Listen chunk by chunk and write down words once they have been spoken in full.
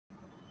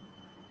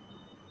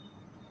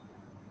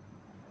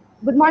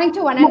Good morning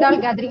to one and all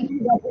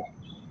gathering.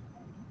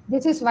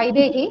 This is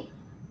Vaidehi,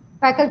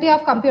 Faculty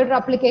of Computer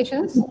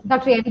Applications,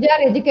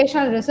 Dr.M.G.R.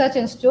 Educational Research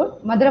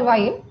Institute,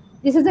 Maduravoyal.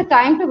 This is the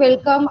time to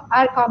welcome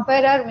our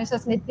comparer,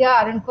 Mrs.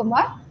 Nithya Arun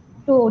Kumar,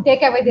 to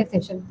take away the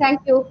session.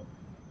 Thank you.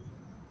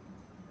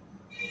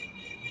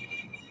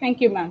 Thank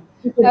you, ma'am.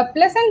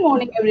 Pleasant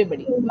morning,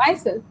 everybody.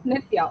 Myself,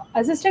 Nithya,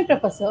 Assistant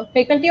Professor,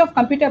 Faculty of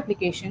Computer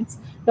Applications,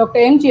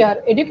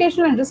 Dr.M.G.R.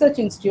 Educational and Research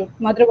Institute,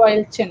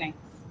 Maduravoyal, Chennai.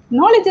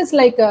 Knowledge is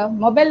like a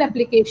mobile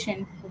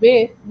application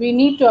where we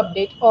need to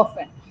update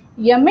often.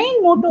 A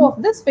main motto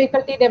of this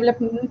faculty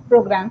development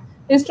program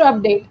is to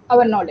update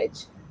our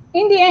knowledge.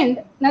 In the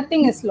end,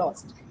 nothing is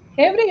lost.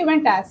 Every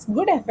event has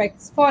good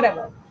effects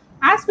forever.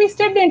 As we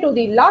stepped into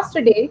the last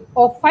day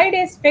of 5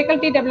 days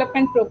faculty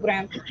development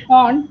program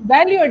on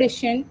value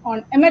addition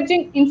on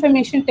emerging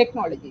information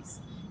technologies,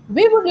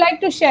 we would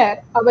like to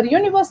share our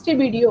university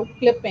video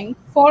clipping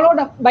followed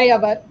up by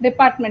our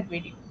department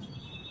video.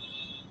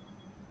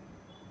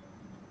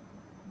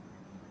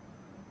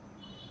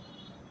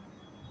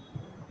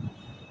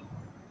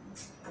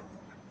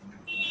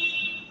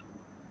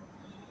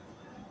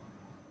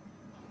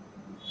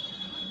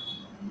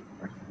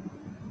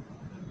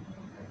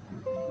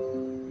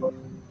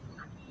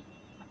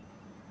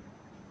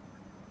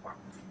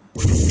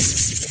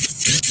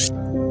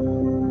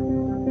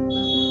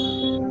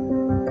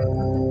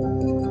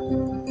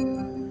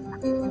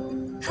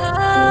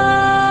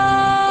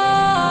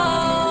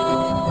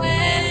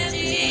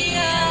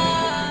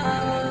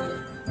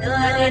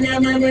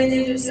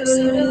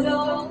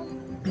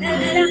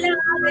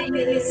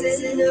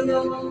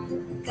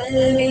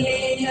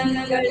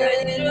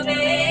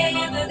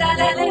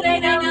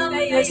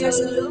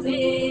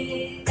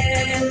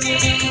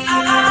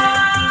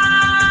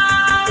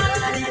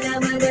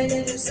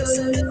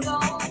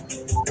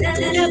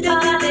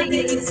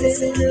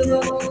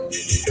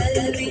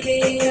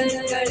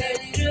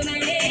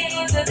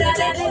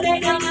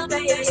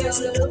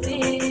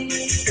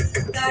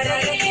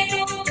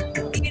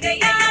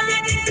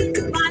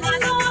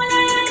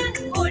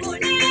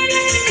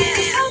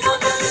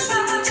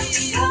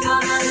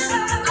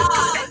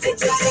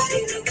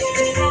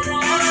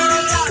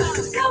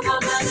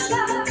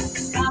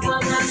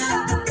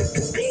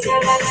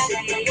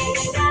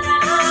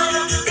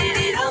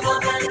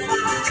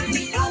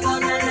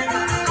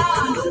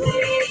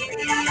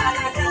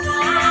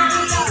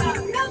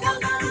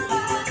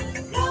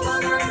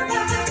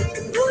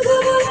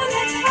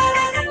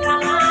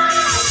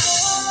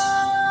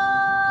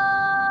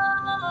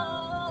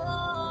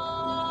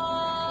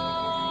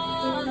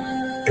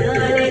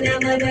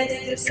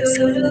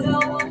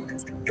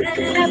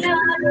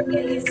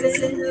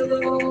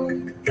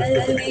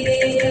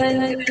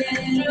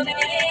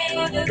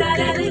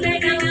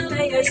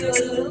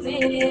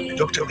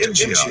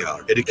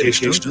 Dr.M.G.R.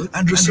 Educational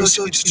and Research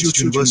Institute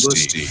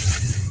University.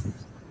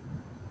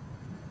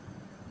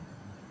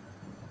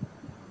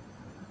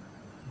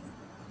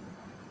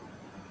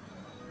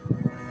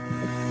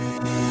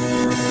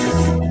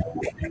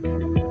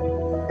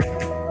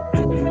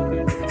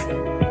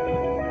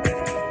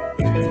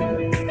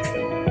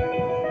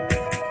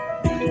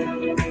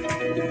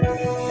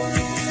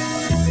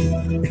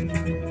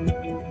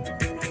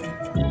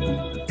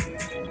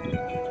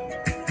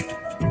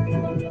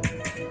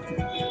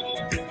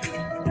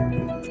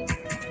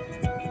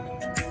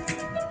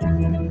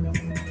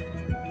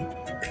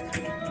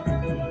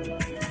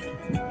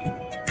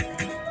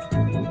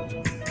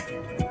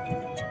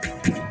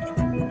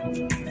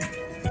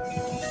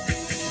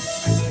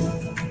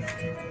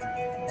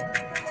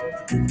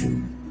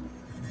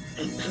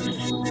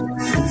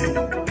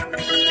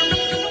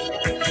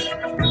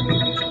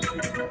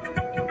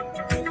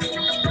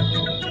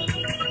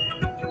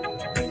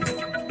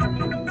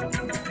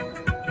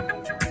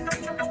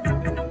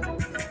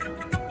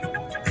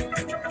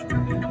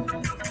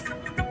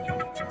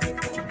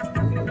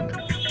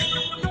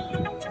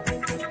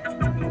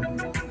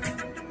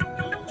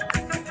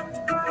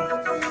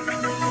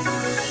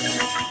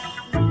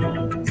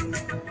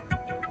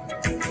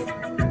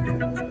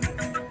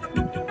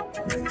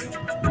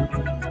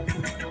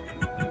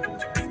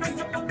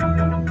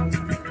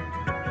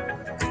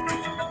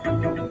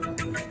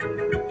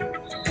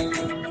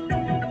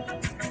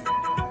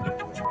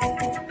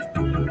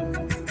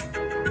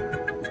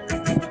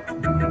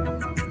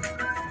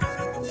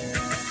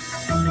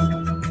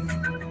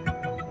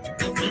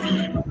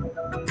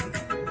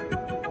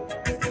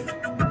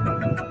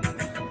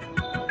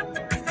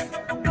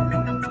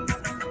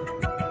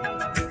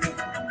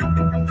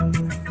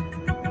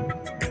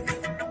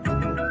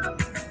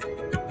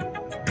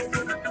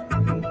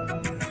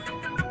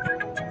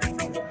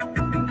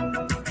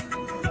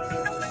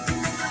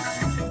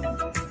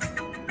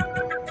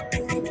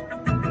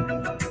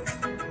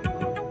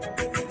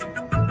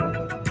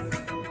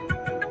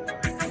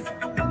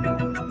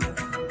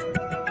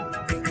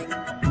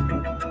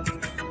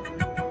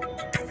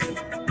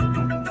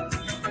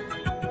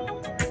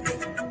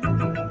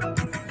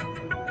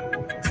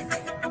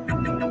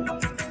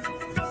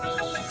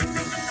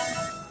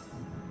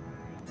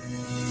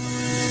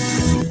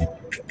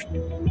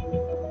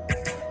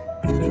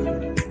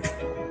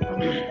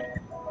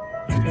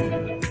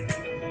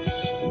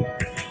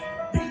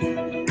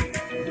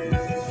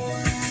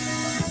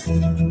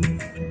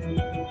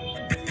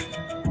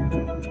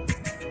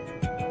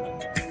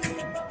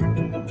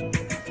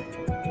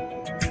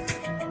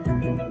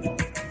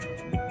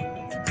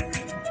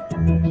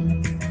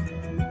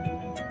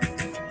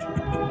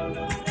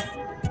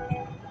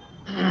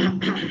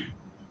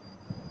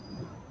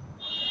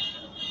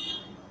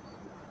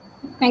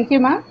 Thank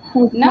you, ma'am.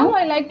 Now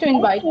I'd like to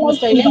invite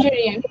Mr.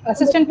 Ilanjeriyan,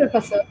 Assistant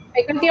Professor,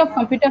 Faculty of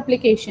Computer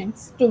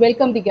Applications, to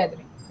welcome the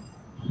gathering.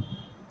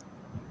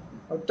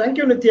 Thank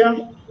you,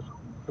 Nithya.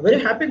 A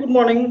very happy good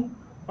morning,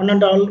 one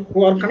and all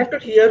who are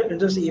connected here in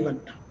this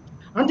event.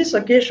 On this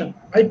occasion,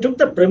 I took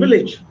the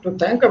privilege to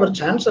thank our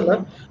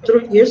Chancellor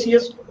through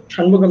ACS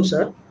Shanmugam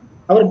sir,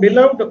 our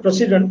beloved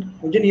President,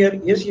 Engineer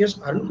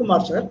ACS Arun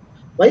Kumar sir,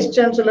 Vice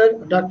Chancellor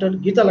Dr.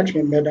 Geeta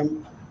Lakshmi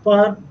Madam,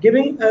 for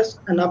giving us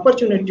an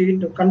opportunity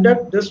to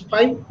conduct this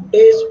 5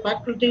 days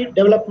faculty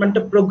development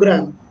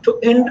program to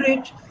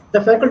enrich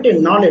the faculty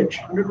knowledge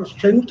and to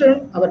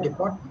strengthen our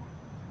department.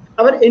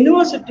 Our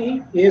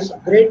university is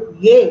grade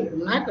A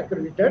NAC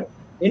accredited,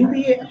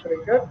 NBA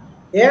accredited,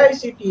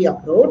 AICTE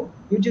approved,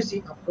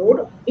 UGC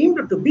approved,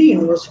 deemed to be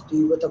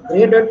university with a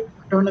graded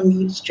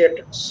autonomy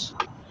status.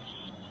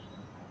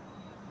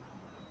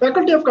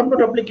 Faculty of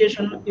Computer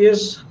Application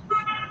is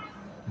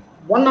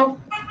one of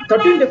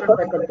 13 different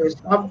faculties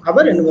of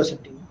our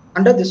university.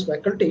 Under this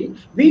faculty,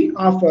 we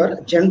offer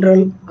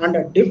general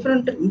and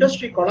different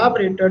industry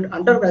collaborated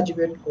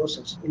undergraduate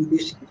courses in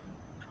BC,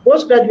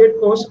 postgraduate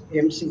course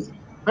MC,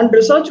 and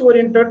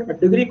research-oriented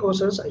degree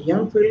courses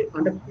MPhil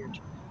and PhD.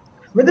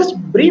 With this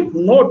brief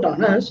note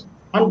on us,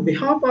 on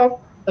behalf of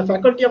the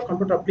Faculty of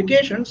Computer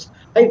Applications,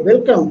 I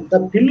welcome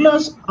the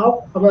pillars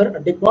of our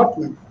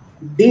department,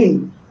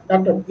 Dean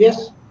Dr.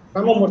 S.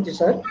 Ramamurthy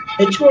sir,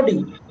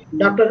 HOD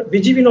Dr.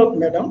 Vijay Vinod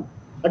Madam,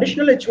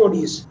 additional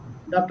HODs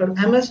Dr.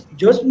 M.S.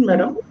 Josephine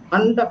Madam,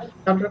 and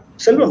Dr.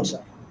 Selvam sir.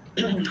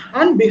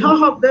 On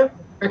behalf of the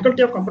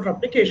Faculty of Computer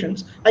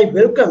Applications, I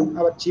welcome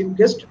our chief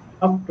guest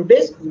of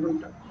today's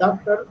event,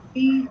 Dr.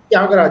 P.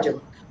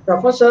 Tyagarajan,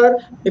 Professor,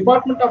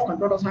 Department of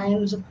Computer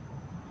Science,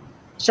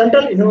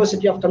 Central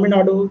University of Tamil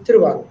Nadu,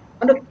 Thiruvarur,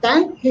 and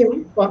thank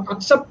him for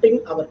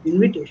accepting our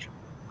invitation.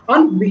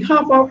 On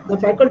behalf of the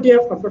Faculty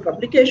of Computer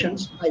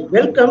Applications, I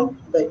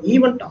welcome the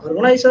event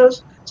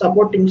organizers,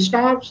 supporting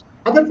staffs,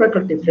 other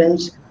faculty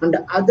friends, and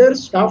other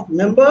staff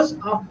members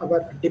of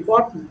our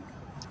department.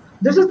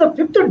 This is the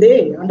 5th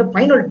day and the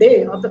final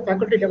day of the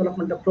faculty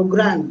development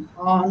program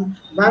on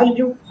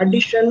value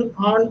addition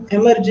on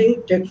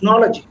emerging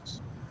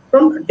technologies.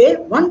 From day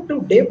 1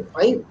 to day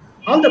 5,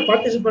 all the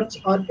participants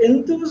are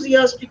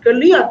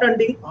enthusiastically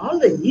attending all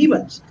the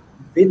events.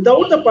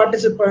 Without the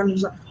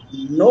participants,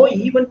 no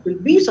event will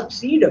be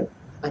succeeded.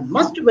 I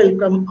must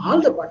welcome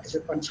all the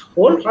participants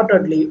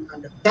wholeheartedly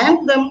and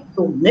thank them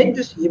to make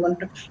this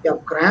event a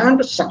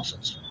grand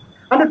success.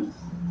 And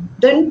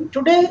then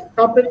today's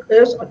topic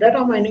is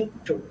data mining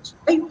tools.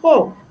 I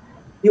hope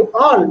you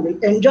all will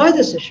enjoy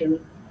the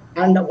session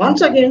and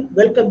once again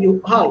welcome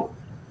you all.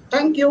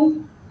 Thank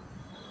you.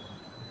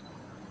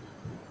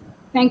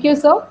 Thank you,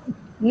 sir.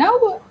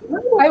 Now,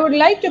 I would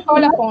like to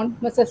call upon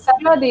Mrs.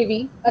 Sarla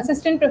Devi,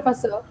 Assistant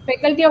Professor,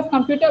 Faculty of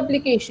Computer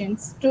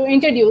Applications, to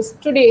introduce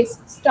today's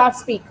star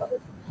speaker.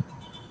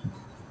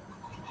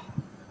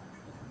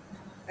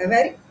 A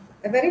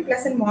very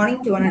pleasant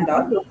morning to one and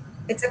all.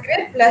 It's a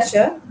great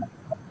pleasure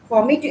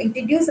for me to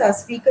introduce our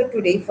speaker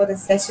today for the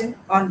session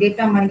on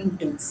data mining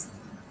tools.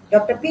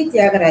 Dr. P.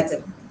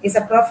 Tyagarajan is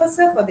a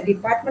professor for the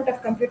Department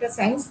of Computer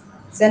Science,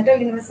 Central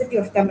University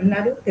of Tamil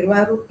Nadu,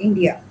 Thiruvarur,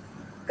 India.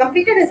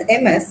 Completed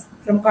his MS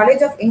from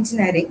College of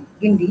Engineering,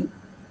 Guindy,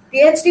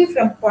 PhD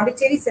from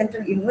Pondicherry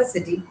Central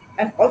University,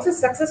 and also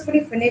successfully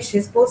finished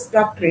his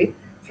postdoctorate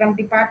from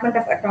Department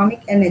of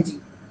Atomic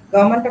Energy,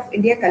 Government of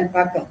India,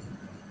 Kalpakkam.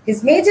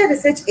 His major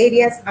research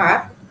areas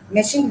are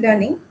machine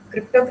learning,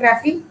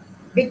 cryptography,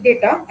 big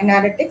data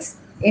analytics,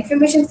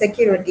 information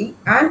security,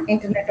 and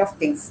Internet of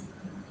Things.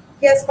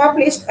 He has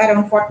published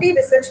around 40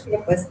 research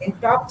papers in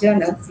top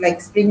journals like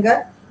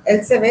Springer,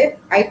 Elsevier,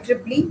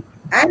 IEEE,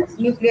 and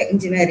Nuclear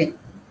Engineering.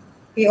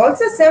 He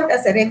also served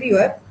as a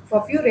reviewer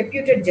for few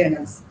reputed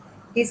journals.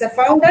 He is a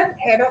founder,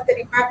 head of the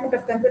Department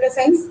of Computer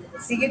Science,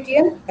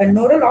 CUTN, a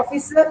nodal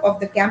officer of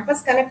the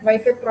Campus Connect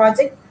Wi-Fi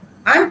project,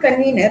 and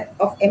convener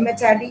of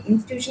MHRD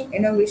Institution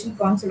Innovation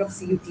Council of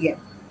CUTN.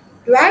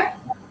 To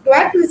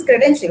add to his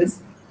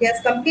credentials, he has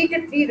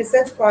completed 3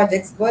 research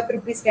projects worth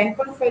rupees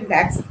 10.5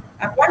 lakhs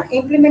and 1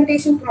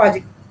 implementation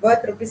project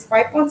worth rupees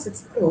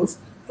 5.6 crores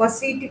for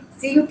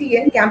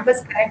CUTN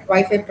Campus Connect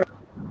Wi-Fi project.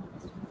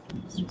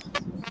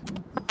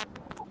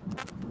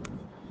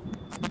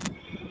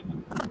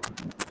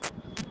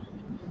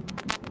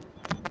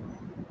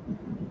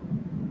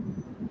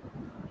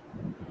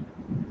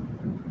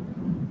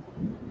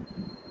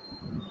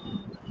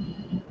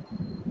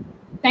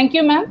 Thank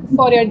you, ma'am,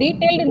 for your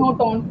detailed note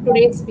on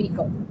today's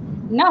speaker.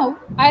 Now,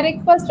 I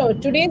request our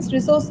today's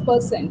resource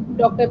person,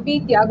 Dr.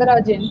 P.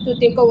 Tyagarajan, to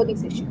take over the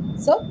session.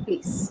 Sir,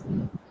 please.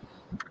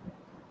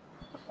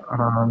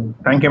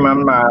 Thank you,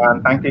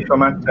 ma'am. Thank you so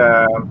much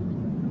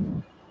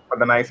for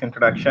the nice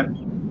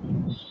introduction.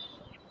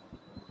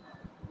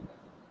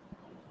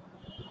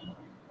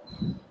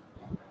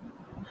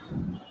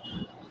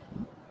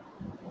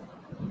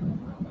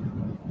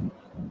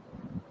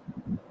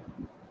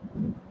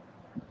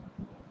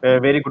 A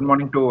very good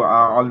morning to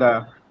all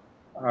the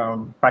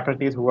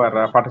faculties who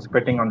are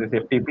participating on this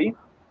FDP.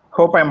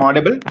 Hope I'm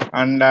audible,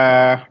 and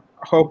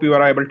hope you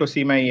are able to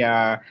see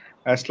my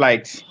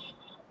slides.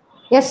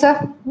 Yes,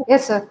 sir.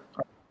 Yes, sir.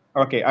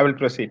 Okay, I will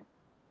proceed.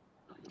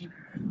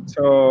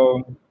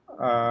 So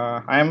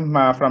I am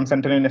from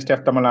Central University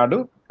of Tamil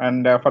Nadu,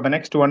 and for the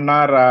next 1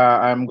 hour,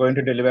 I am going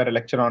to deliver a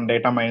lecture on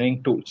data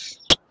mining tools.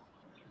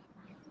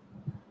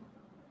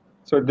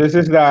 So this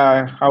is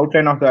the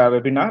outline of the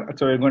webinar.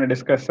 So we're going to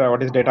discuss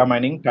what is data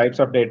mining, types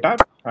of data,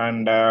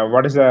 and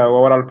what is the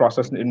overall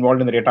process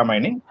involved in the data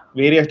mining,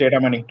 various data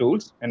mining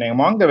tools. And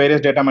among the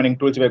various data mining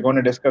tools, we're going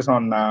to discuss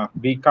on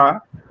VCA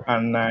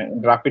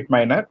and Rapid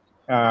Miner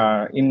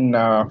in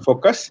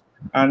focus.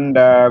 And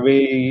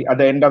we, at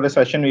the end of the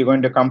session, we're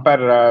going to compare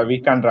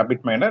VCA and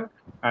Rapid Miner,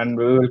 and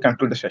we will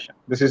conclude the session.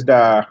 This is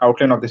the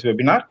outline of this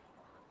webinar.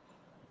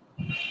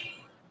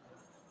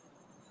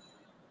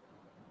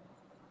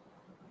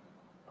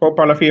 Hope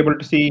all of you are able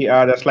to see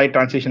the slide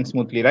transition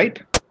smoothly,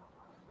 right?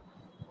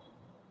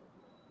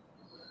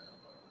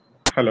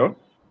 Hello.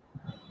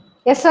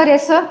 Yes, sir.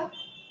 Yes, sir.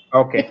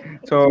 Okay.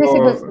 So,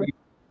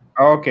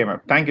 okay, ma'am.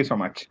 Thank you so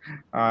much.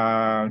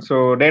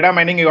 So data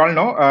mining, you all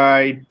know,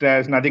 it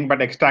is nothing but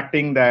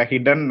extracting the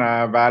hidden,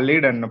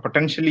 valid, and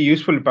potentially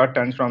useful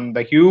patterns from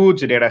the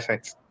huge data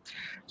sets.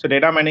 So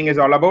data mining is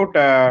all about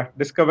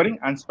discovering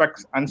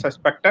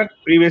unsuspected,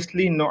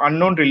 previously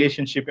unknown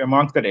relationship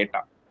amongst the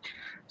data.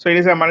 So it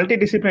is a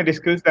multidisciplinary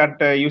skills that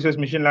uses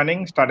machine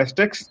learning,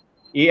 statistics,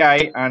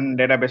 AI, and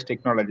database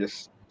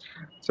technologies.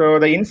 So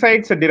the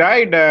insights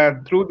derived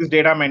through this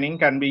data mining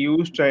can be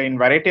used in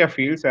variety of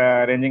fields,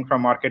 ranging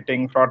from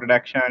marketing, fraud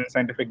reduction,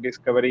 scientific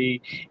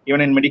discovery,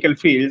 even in medical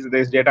fields.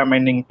 This data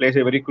mining plays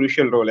a very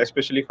crucial role,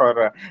 especially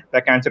for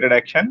the cancer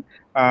reduction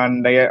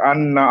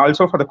and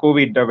also for the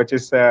COVID, which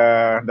is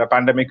the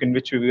pandemic in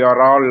which we are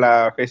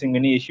all facing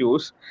many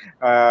issues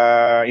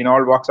in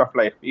all walks of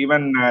life.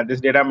 Even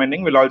this data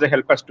mining will also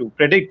help us to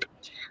predict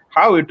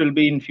how it will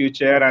be in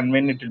future and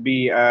when it will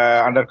be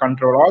under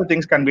control. All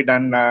things can be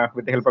done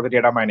with the help of the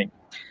data mining.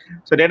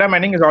 So data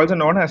mining is also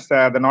known as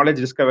the knowledge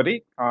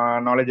discovery,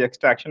 knowledge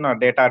extraction, or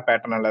data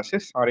pattern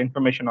analysis, or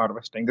information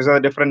harvesting. These are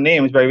the different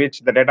names by which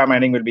the data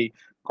mining will be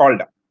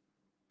called.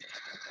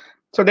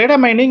 So data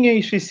mining,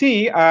 if you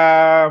see,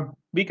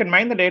 we can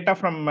mine the data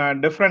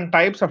from different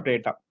types of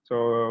data.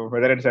 So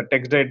whether it's a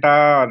text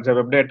data or it's a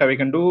web data, we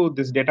can do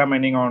this data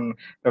mining on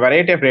a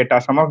variety of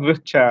data, some of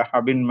which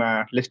have been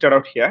listed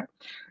out here.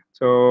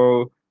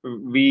 So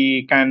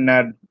we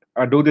can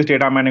do this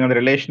data mining on the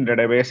relational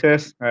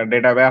databases,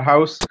 data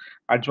warehouse,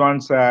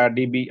 advanced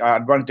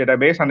advanced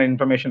database, and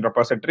information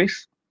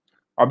repositories,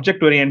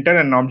 object-oriented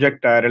and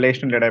object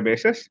relational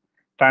databases,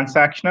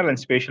 transactional and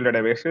spatial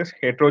databases,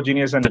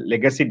 heterogeneous and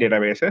legacy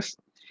databases,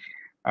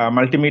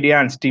 multimedia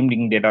and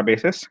streaming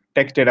databases,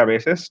 text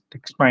databases,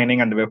 text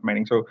mining, and web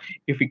mining. So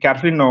if we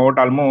carefully note,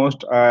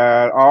 almost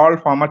all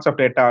formats of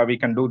data, we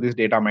can do this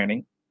data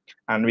mining,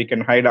 and we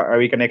can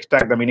we can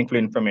extract the meaningful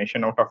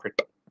information out of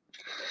it.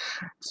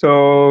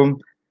 So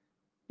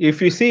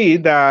if you see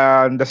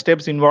the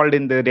steps involved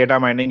in the data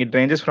mining, it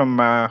ranges from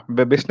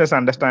business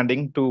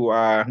understanding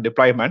to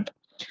deployment.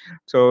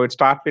 So it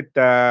starts with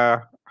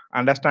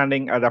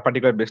understanding the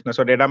particular business.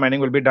 So data mining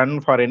will be done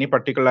for any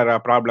particular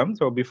problem.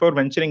 So before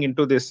venturing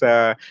into this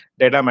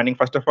data mining,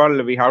 first of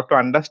all, we have to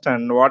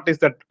understand what is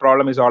that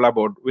problem is all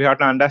about. We have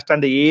to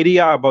understand the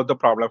area about the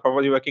problem.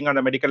 Suppose you're working on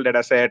the medical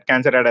data set,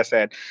 cancer data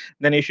set,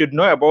 then you should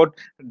know about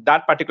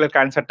that particular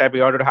cancer type.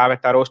 You have to have a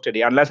thorough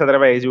study. Unless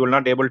otherwise, you will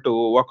not be able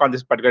to work on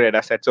this particular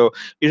data set. So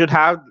you should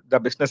have the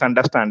business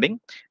understanding.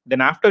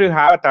 Then after you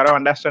have a thorough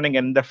understanding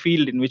in the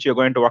field in which you're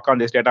going to work on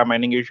this data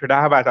mining, you should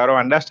have a thorough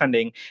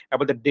understanding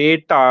about the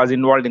data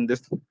involved in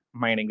this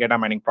data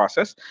mining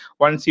process.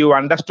 Once you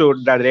understood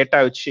the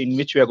data in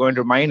which we are going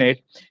to mine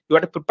it, you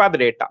have to prepare the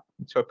data.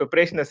 So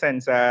preparation in the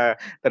sense, the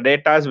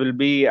data will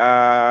be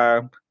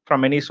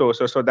from any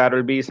sources. So there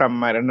will be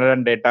some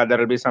redundant data, there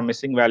will be some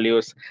missing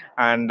values,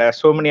 and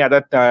so many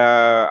other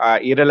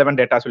irrelevant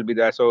data will be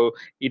there. So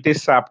it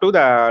is up to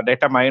the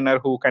data miner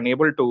who can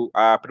able to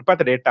prepare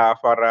the data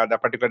for the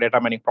particular data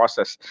mining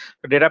process.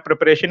 So data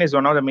preparation is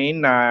one of the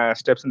main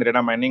steps in the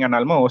data mining, and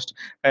almost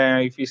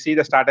if you see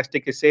the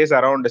statistic, it says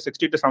around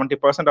 60 to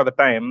 70% of the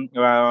time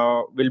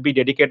will be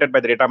dedicated by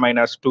the data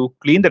miners to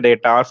clean the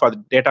data for the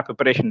data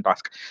preparation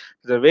task.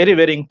 It's a very,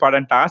 very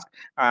important task,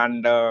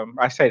 and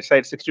as I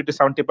said, 60 to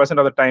 70%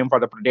 of the time for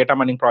the data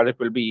mining project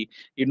will be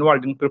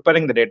involved in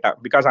preparing the data,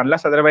 because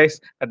unless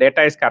otherwise the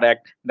data is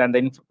correct, then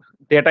the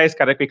data is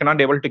correct, we cannot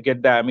be able to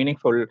get the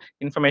meaningful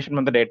information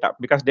from the data,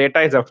 because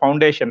data is a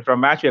foundation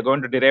from which we are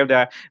going to derive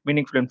the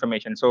meaningful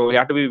information. So we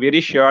have to be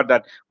very sure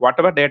that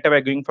whatever data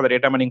we're doing for the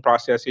data mining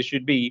process, it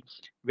should be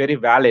very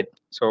valid.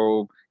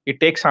 So it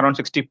takes around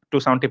 60 to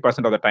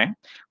 70% of the time.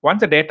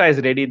 Once the data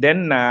is ready,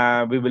 then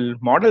we will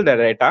model the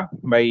data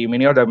by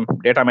many of the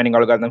data mining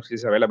algorithms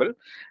is available.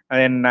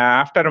 And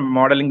after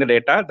modeling the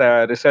data,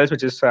 the results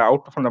which is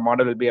out from the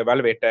model will be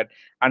evaluated,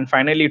 and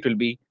finally it will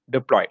be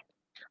deployed.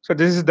 So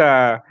this is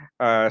the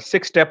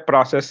 6-step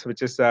process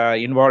which is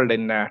involved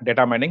in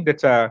data mining.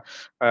 That's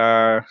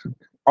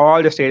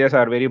all the stages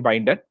are very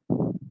binded.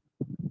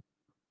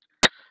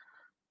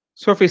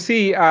 So if you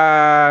see, there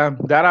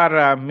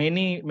are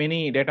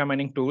many data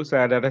mining tools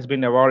that has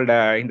been evolved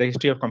in the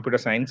history of computer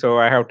science. So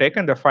I have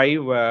taken the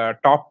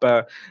 5 top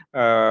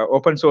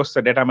open source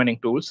data mining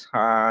tools.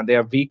 They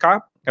are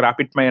Vika,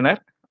 RapidMiner,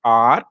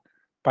 R,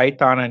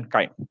 Python, and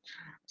Kime.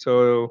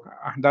 So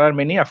there are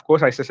many, of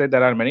course, as I said,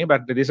 there are many,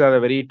 but these are the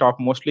very top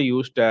mostly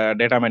used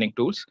data mining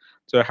tools.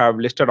 So I have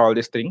listed all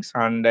these things.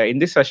 And in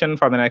this session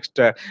for the next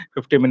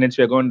 50 minutes,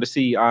 we're going to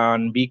see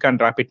on Vika and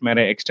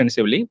RapidMiner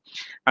extensively.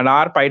 And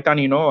R, Python,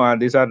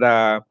 these are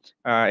the,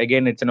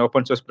 again, it's an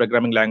open source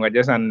programming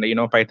languages, and,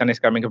 Python is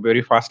coming up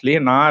very fastly.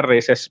 And R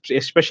is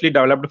especially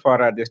developed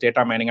for this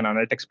data mining and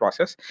analytics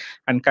process.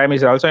 And Kime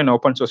is also an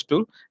open source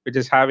tool, which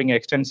is having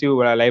extensive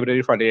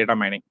library for the data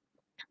mining.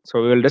 So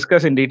we will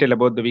discuss in detail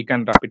about the Vika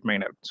and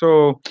RapidMiner.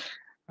 So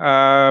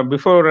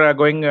before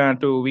going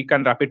to Vika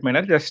and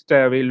RapidMiner, just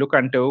we'll look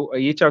into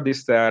each of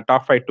these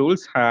top 5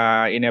 tools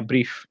in a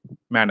brief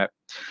manner.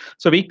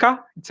 So Vika,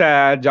 it's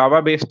a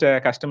Java-based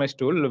customized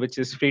tool which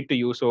is free to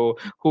use. So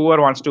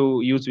whoever wants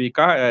to use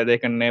Vika, they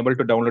can able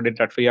to download it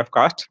at free of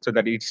cost. So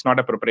that it's not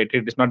a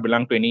proprietary, it does not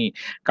belong to any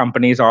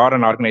companies or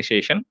an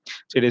organization.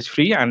 So it is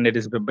free and it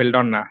is built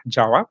on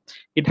Java.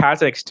 It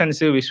has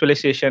extensive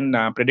visualization,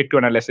 predictive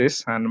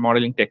analysis, and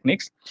modeling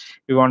techniques.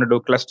 We want to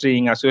do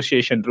clustering,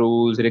 association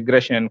rules,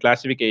 regression,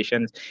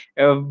 classifications.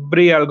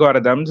 Every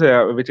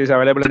algorithms which is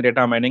available in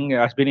data mining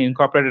has been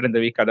incorporated in the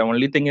Vika. The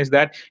only thing is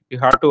that you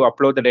have to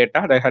upload the data.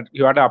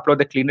 You have to upload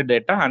the cleaned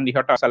data, and you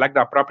have to select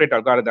the appropriate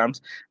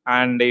algorithms.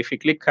 And if you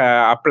click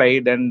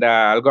apply, then the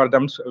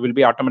algorithms will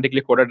be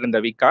automatically coded in the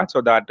Vika. So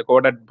that the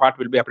coded part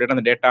will be updated on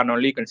the data, and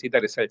only you can see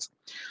the results.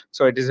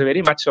 So it is a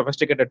very much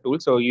sophisticated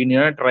tool. So you need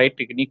not write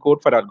any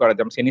code for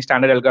algorithms. Any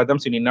standard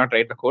algorithms, you need not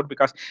write the code,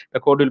 because the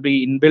code will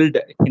be inbuilt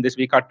in this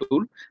Vika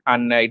tool,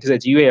 and it is a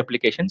GUI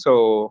application.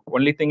 So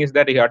only thing is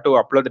that you have to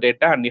upload the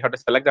data, and you have to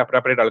select the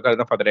appropriate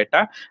algorithm for the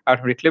data.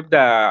 After you click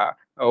the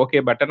OK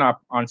button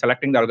up on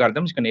selecting the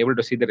algorithms, you can able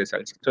to see the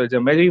results. So it's a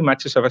very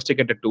much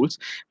sophisticated tools,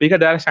 because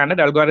there are standard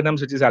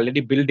algorithms which is already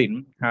built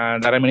in.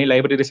 There are many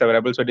libraries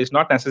available, so it is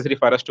not necessary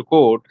for us to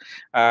code.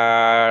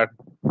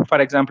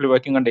 For example,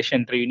 working on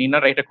decision tree, you need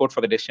not write a code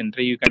for the decision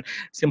tree. You can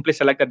simply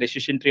select the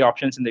decision tree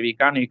options in the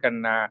Vika, and you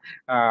can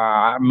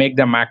make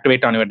them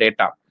activate on your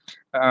data.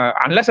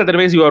 Unless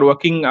otherwise you are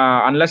working,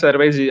 unless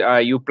otherwise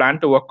you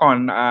plan to work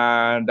on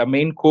the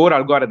main core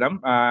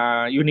algorithm,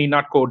 you need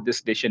not code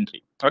this decision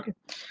tree. Okay.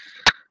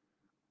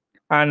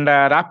 And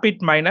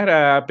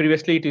RapidMiner,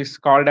 previously it is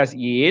called as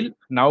Yale.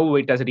 Now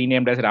it has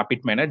renamed as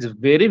RapidMiner. It's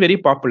very, very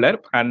popular,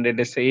 and it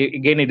is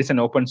again, it is an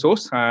open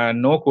source.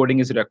 No coding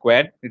is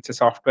required. It's a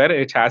software.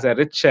 It has a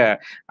rich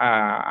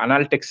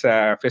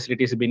analytics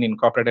facilities been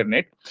incorporated in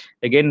it.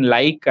 Again,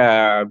 like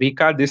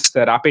Vika, this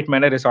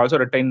RapidMiner is also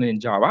written in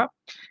Java.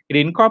 It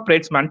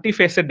incorporates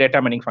multi-facet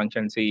data mining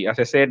functions. See, as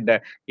I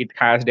said, it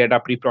has data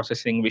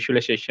pre-processing,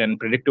 visualization,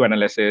 predictive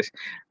analysis,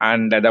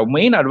 and the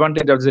main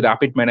advantage of the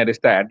RapidMiner is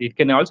that it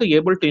can also be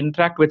able to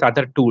interact with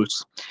other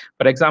tools.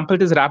 For example,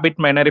 this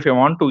RapidMiner, if you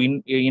want to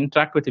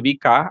interact with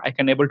Vika, I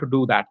can able to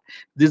do that.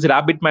 This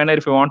RapidMiner,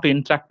 if you want to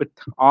interact with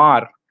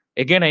R,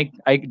 again,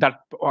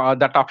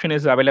 that option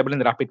is available in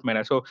the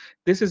RapidMiner. So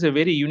this is a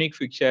very unique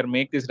feature,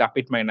 make this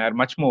RapidMiner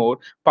much more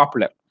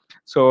popular.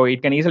 So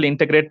it can easily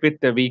integrate with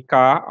the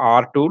Vika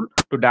R tool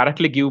to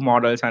directly give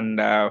models and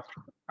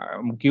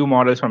give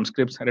models from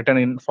scripts written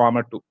in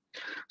format 2.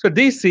 So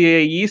this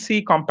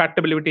easy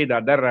compatibility with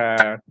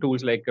other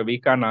tools like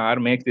Vika and R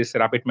makes this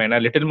RapidMiner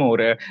a little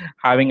more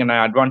having an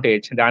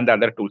advantage than the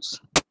other tools.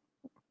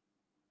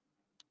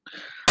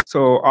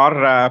 So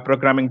R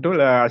programming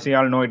tool, as you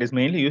all know, it is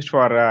mainly used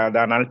for the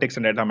analytics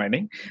and data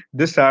mining.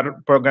 This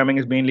R programming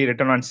is mainly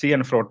written on C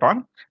and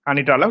Proton, and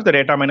it allows the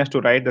data miners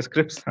to write the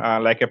scripts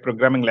like a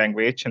programming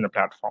language in the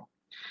platform.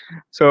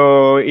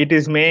 So it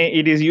is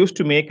used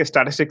to make a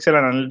statistical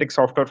and analytics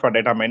software for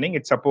data mining.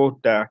 It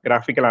supports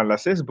graphical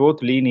analysis, both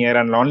linear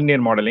and nonlinear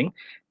modeling,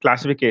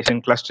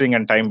 classification, clustering,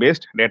 and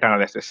time-based data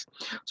analysis.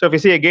 So if you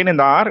see again in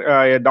the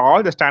R,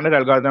 all the standard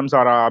algorithms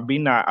are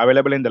been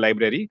available in the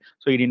library.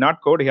 So you need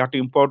not code. You have to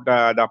import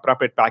the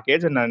appropriate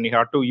package, and then you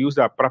have to use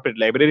the appropriate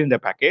library in the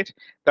package.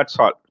 That's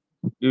all.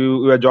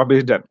 Your job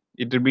is done.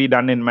 It will be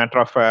done in a matter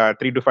of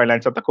 3 to 5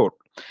 lines of the code,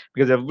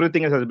 because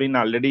everything has been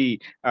already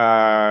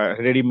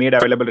made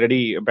available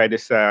ready by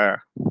this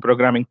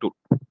programming tool.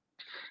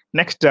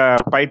 Next,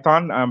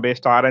 Python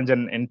based R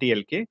engine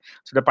NTLK.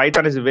 So the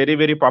Python is a very,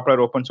 very popular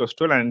open source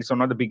tool, and it's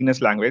one of the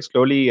beginners language.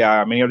 Slowly,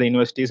 many of the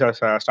universities have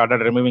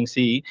started removing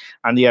C,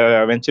 and they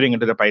are venturing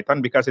into the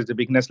Python because it's a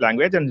beginners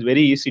language and it's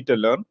very easy to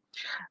learn.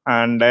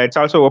 And it's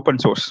also open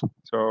source.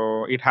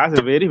 So it has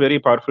a very, very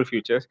powerful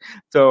features.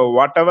 So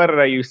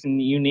whatever you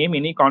name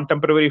any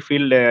contemporary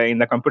field in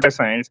the computer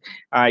science,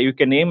 you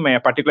can name a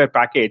particular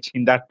package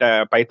in that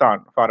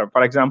Python.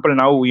 For example,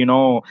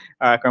 now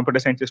computer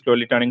science is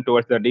slowly turning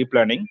towards the deep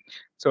learning.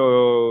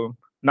 So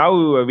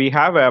now we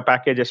have a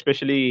package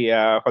especially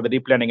for the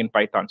deep learning in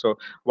Python. So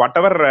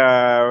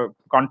whatever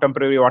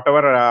contemporary,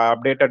 whatever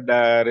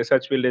updated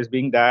research field is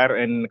being there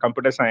in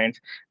computer science,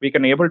 we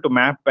can able to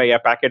map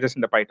packages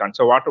in the Python.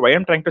 So why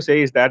I'm trying to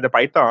say is that the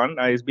Python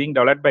is being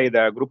developed by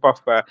the group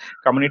of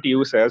community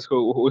users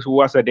who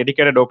was a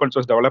dedicated open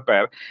source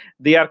developer.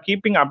 They are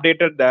keeping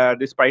updated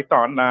this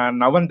Python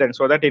now and then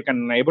so that it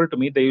can able to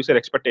meet the user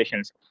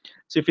expectations.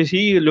 So if you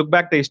see, look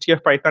back the history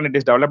of Python, it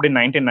is developed in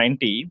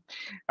 1990.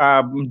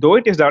 Though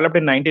it is developed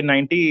in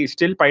 1990,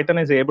 still Python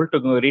is able to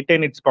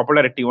retain its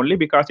popularity only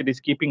because it is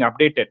keeping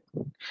updated.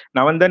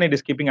 Now and then it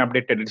is keeping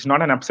updated. It's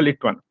not an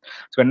obsolete one.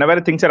 So whenever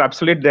things are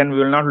obsolete, then we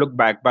will not look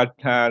back. But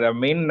the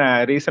main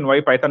reason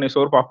why Python is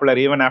so popular,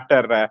 even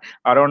after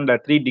around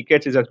 3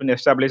 decades it has been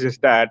established, is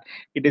that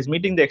it is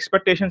meeting the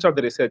expectations of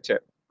the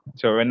researcher.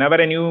 So whenever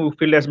a new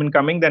field has been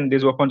coming, then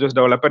this open source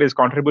developer is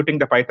contributing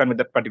the Python with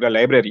that particular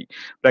library.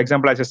 For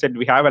example, as I said,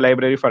 we have a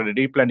library for the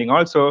deep learning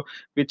also,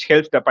 which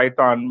helps the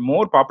Python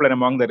more popular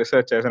among the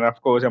researchers and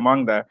of course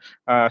among the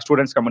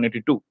students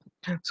community too.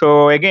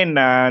 So again,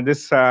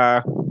 this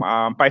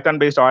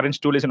Python-based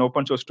Orange tool is an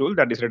open source tool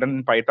that is written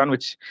in Python,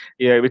 which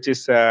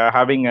is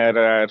having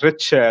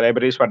rich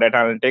libraries for data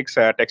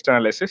analytics, text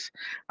analysis,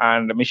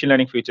 and machine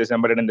learning features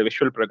embedded in the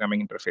visual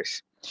programming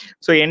interface.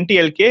 So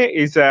NTLK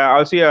is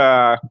also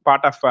a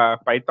part of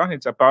Python.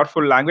 It's a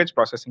powerful language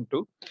processing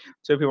tool.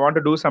 So if you want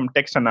to do some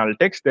text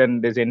analytics,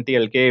 then this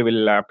NTLK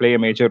will play a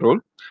major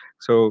role.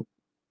 So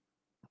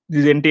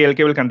this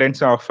NTLK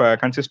will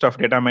consist of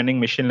data mining,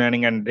 machine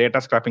learning, and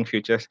data scraping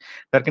features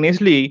that can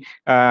easily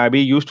be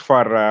used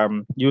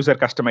for user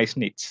customized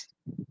needs.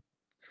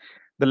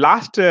 The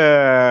last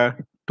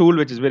tool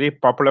which is very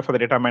popular for the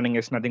data mining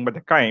is nothing but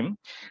the KIME.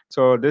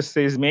 So this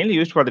is mainly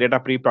used for the data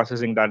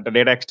pre-processing, that the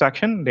data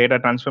extraction, data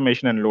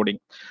transformation, and loading.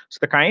 So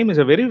the KIME is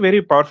a very,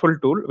 very powerful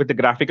tool with a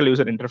graphical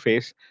user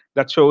interface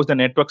that shows the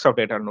networks of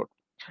data node.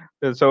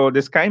 So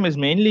this KIME is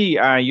mainly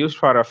used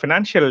for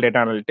financial data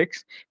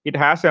analytics. It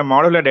has a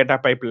modular data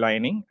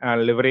pipelining,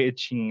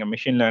 leveraging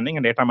machine learning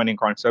and data mining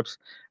concepts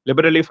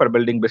liberally for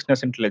building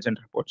business intelligence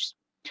reports.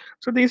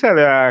 So these are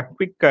the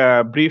quick,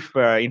 brief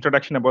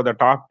introduction about the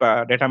top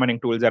data mining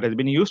tools that has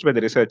been used by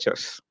the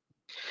researchers.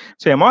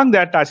 So among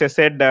that, as I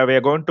said, we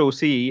are going to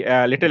see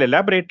a little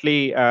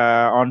elaborately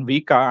on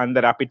Vika and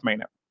the Rapid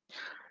Miner.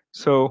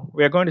 So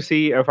we are going to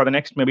see for the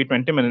next maybe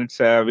 20 minutes,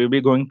 we'll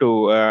be going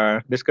to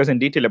discuss in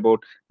detail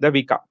about the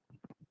Vika.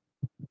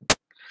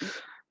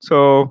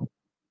 So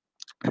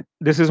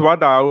this is what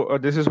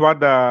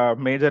the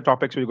major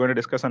topics we're going to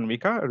discuss on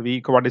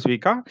Vika. What is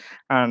Vika?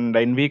 And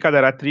in Vika,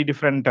 there are 3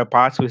 different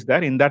parts which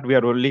there. In that, we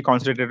are only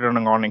concentrated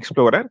on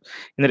Explorer.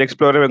 In that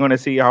Explorer, we're going to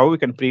see how we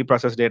can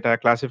pre-process data,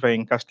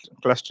 classifying,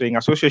 clustering,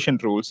 association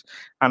rules,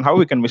 and how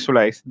we can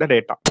visualize the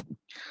data.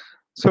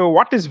 So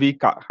what is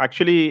Vika?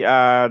 Actually,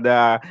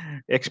 the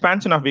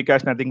expansion of Vika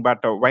is nothing but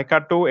a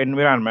Vika2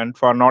 environment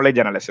for knowledge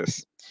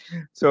analysis.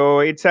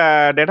 So it's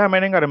a data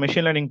mining or a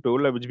machine learning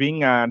tool which is being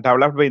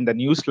developed by in the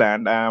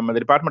Newsland, the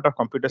Department of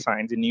Computer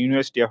Science in the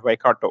University of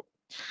Waikato.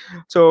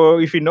 So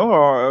if you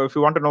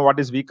want to know what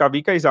is Vika,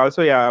 Vika is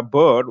also a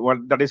bird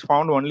that is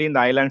found only in the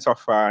islands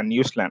of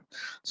Newsland.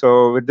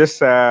 So with this,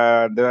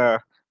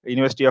 the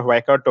University of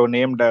Waikato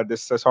named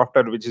this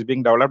software which is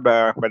being developed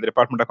by the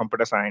Department of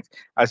Computer Science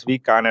as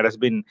Vika, and it has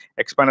been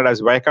expanded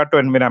as Waikato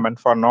Environment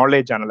for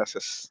Knowledge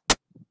Analysis.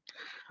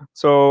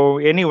 So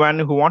anyone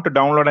who want to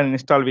download and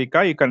install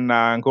Vika, you can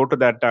go to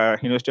that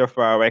University of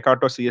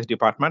Waikato CS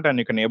department and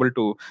you can able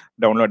to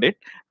download it.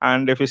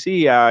 And if you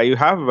see, you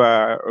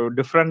have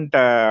different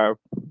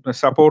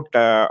support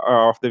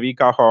of the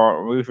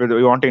Vika. If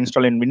you want to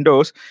install in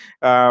Windows,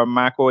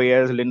 Mac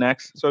OS,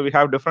 Linux. So we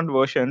have different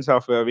versions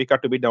of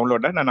Vika to be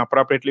downloaded, and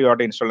appropriately you have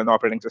to install in the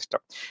operating system.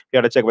 You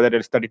have to check whether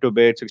it's 32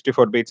 bits,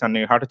 64 bits, and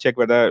you have to check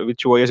whether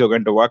which OS you're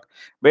going to work.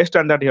 Based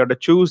on that, you have to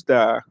choose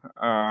the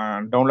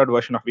download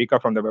version of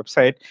Vika from the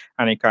website,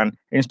 and you can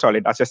install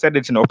it. As I said,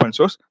 it's an open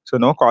source, so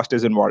no cost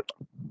is involved.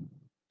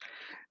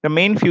 The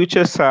main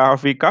features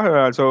of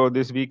Vika, so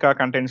this Vika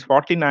contains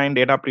 49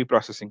 data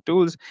pre-processing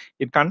tools.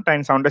 It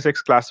contains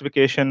 76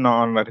 classification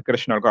on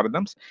regression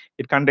algorithms.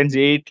 It contains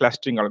 8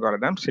 clustering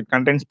algorithms. It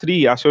contains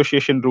 3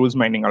 association rules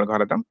mining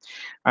algorithm.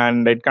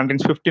 And it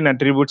contains 15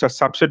 attributes as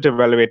subset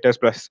evaluators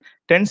plus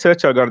 10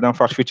 search algorithm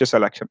for feature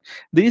selection.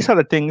 These are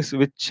the things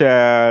which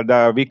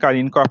the Vika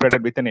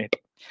incorporated within it.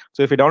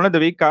 So if you download the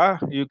Vika,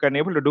 you can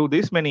able to do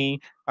this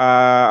many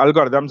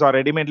algorithms are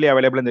ready-madely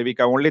available in the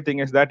Vika. Only thing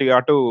is that you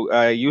have to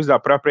use the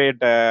appropriate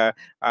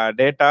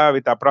data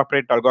with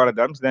appropriate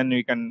algorithms. Then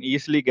you can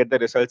easily get the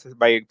results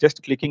by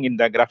just clicking in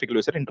the graphical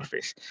user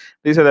interface.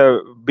 These are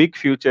the big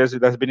features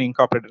that has been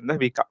incorporated in the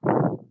Vika.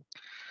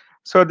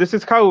 So this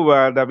is how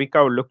the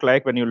Vika will look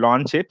like when you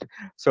launch it.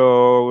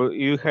 So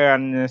you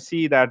can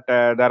see that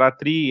there are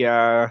three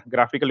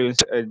graphical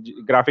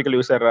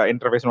user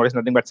interface. One is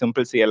nothing but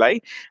simple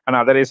CLI,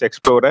 another is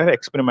Explorer,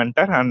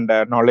 Experimenter, and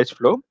Knowledge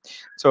Flow.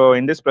 So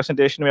in this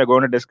presentation, we are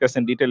going to discuss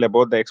in detail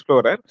about the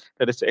Explorer,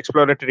 that is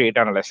exploratory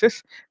data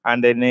analysis,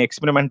 and then the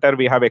Experimenter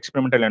we have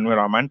experimental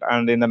environment,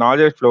 and in the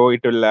Knowledge Flow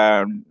it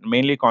will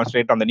mainly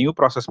concentrate on the new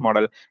process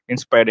model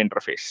inspired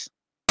interface.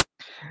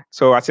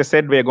 So as I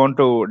said, we are going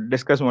to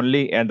discuss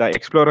only the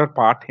Explorer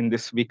part in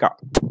this Vika.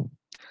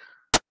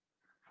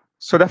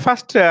 So the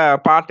first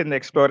part in the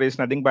Explorer is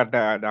nothing but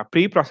the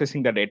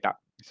pre-processing the data.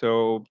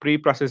 So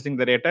pre-processing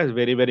the data is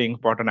very, very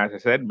important. As I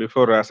said,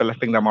 before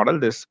selecting the model,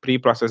 this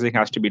pre-processing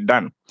has to be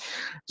done.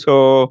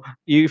 So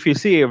if you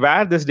see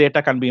where this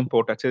data can be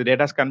imported, so the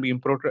data can be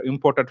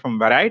imported from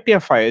variety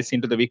of files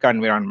into the Vika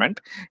environment.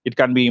 It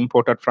can be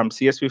imported from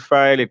CSV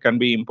file, it can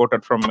be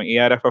imported from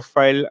ARFF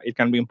file, it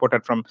can be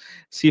imported from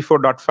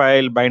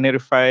C4.file, binary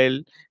file,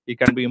 it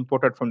can be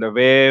imported from the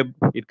web,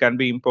 it can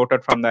be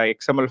imported from the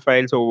XML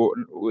file. So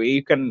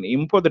you can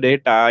import the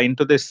data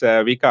into this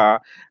Vika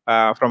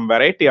from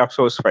variety of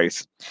source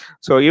files.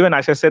 So even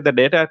as I said, the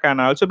data can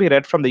also be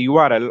read from the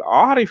URL,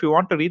 or if you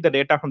want to read the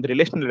data from the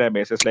relational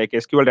databases like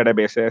SQL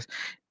databases,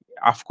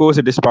 of course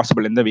it is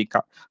possible in the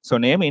Vika. So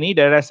name any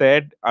data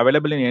set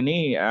available in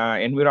any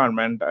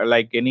environment,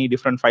 like any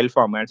different file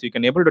formats, you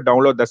can able to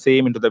download the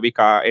same into the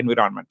Vika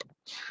environment.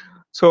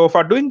 So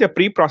for doing the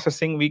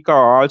pre-processing, Vika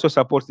also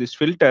supports these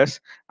filters,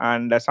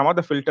 and some of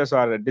the filters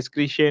are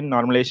discretion,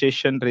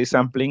 normalization,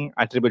 resampling,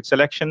 attribute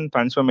selection,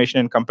 transformation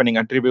and combining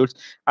attributes,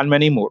 and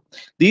many more.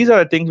 These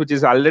are the things which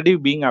is already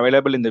being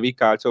available in the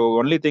Vika. So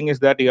only thing is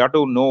that you have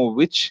to know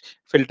which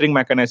filtering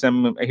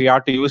mechanism you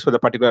have to use for the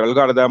particular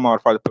algorithm or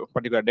for the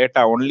particular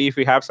data. Only if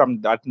you have some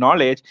that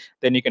knowledge,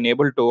 then you can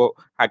able to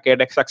get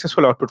a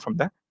successful output from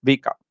the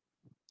Vika.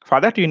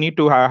 For that, you need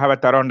to have a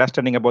thorough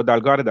understanding about the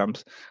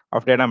algorithms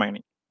of data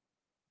mining.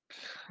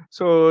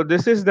 So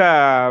this is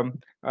the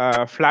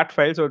flat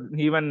file. So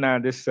even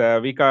this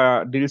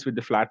Vika deals with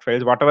the flat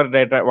files. Whatever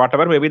data,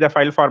 whatever may be the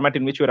file format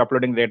in which you are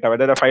uploading data,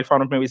 whether the file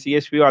format may be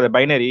CSV or the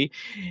binary.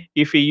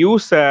 If you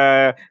use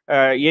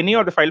any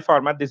of the file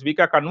format, this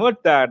Vika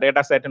convert the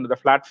data set into the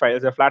flat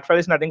files. The flat file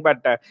is nothing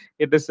but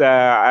it is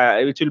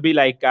which will be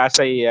like as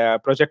I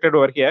projected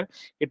over here.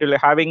 It will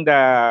having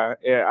the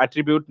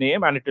attribute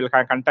name and it will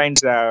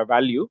contains the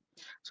value.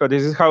 So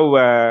this is how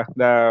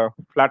the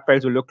flat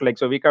files will look like.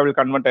 So Vika will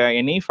convert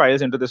any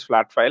files into this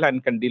flat file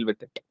and can deal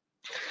with it.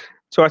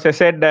 So as I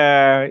said,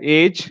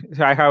 age,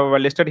 I have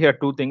listed here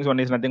two things. One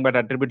is nothing but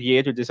attribute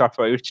age, which is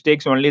which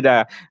takes only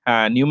the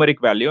numeric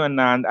value, and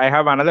I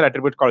have another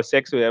attribute called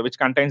sex, which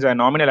contains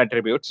nominal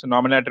attributes.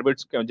 Nominal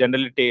attributes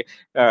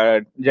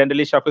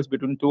generally shuffles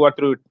between two or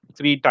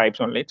three types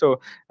only.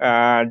 So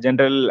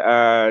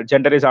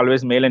gender is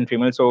always male and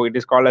female, so it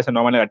is called as a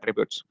nominal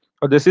attributes.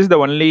 So this is the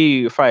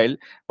only file.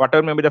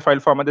 Whatever may be the file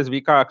format, this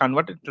Vika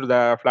converted to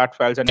the flat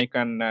files, and you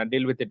can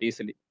deal with it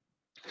easily.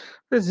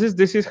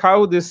 This is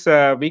how this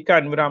Vika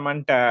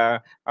environment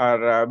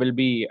will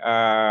be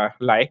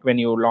like when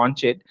you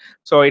launch it.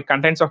 So it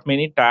contains of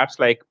many tabs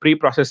like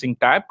pre-processing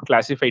tab,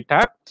 classify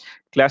tab,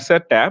 cluster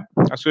tab,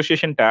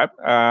 association tab.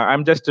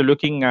 I'm just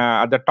looking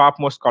at the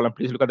topmost column.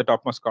 Please look at the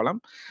topmost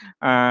column.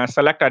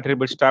 Select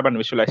attributes tab and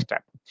visualize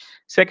tab.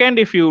 Second,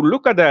 if you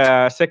look at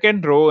the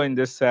second row in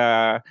this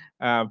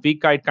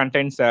Vika, it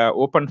contains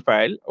open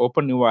file,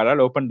 open URL,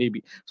 open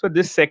DB. So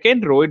this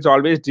second row, it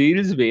always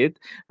deals with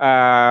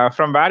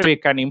from where we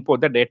can import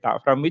the data,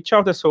 from which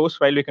of the source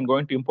file we can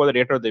going to import the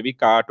data of the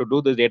Vika to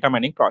do the data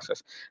mining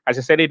process. As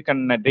I said, it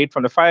can read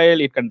from the file,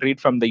 it can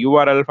read from the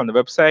URL from the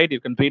website,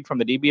 it can read from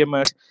the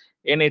DBMS,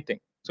 anything.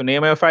 So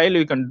name a file,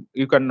 you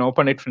can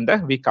open it from the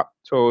Vika.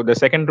 So the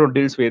second row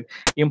deals with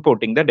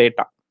importing the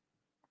data.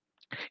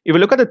 If you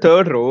look at the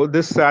third row,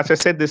 this, as I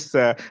said, this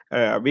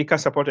Vika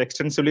supports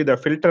extensively the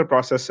filter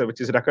process, which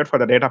is required for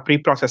the data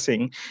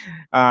pre-processing.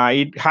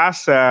 It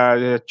has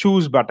a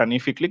choose button.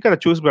 If you click at the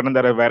choose button,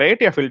 there are a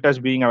variety of filters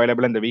being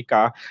available in the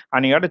Vika,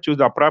 and you have to choose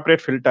the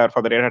appropriate filter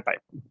for the data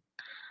type.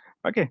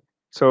 Okay,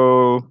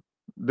 so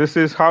this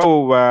is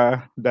how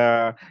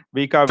the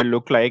Vika will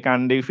look like.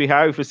 And if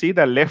you see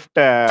the left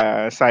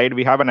side,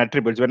 we have an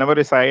attributes. Whenever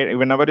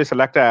you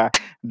select a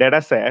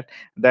data set,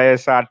 there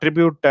is an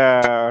attribute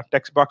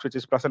text box which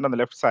is present on the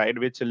left side,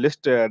 which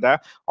lists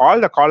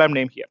all the column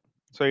name here.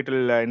 So it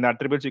will in the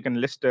attributes you can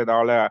list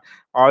all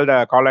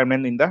the column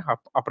name in the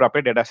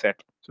appropriate data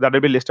set. So that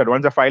will be listed.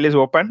 Once the file is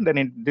open,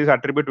 then this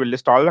attribute will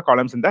list all the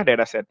columns in the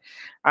data set.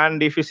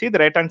 And if you see the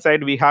right hand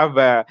side, we have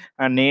a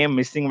name,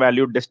 missing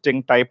value,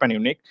 distinct, type, and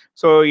unique.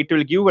 So it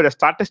will give the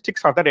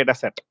statistics of the data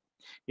set.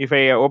 If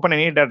I open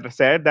any data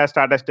set, the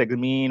statistics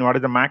mean what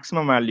is the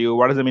maximum value,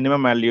 what is the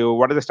minimum value,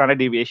 what is the standard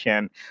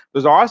deviation.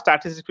 Those all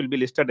statistics will be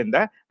listed in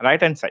the right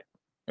hand side.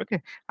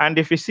 Okay, and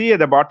if you see at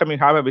the bottom, you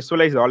have a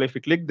visualize all. If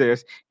you click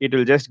this, it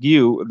will just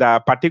give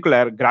the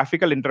particular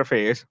graphical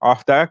interface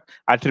of the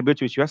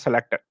attributes which you have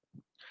selected.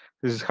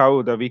 This is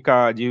how the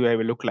Vika GUI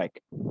will look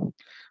like.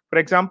 For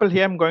example,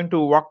 here I'm going to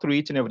walk through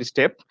each and every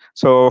step.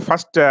 So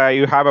first,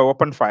 you have an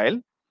open file.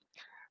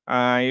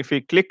 If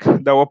you click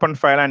the open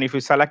file and if you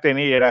select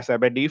any data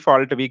set, by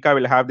default, Vika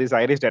will have this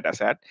iris data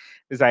set.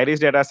 This iris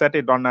data set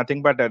is on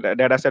nothing but a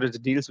data set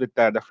which deals with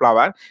the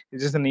flower.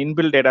 This is an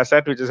inbuilt data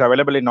set which is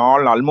available in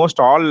almost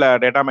all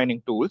data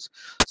mining tools.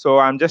 So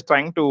I'm just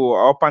trying to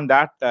open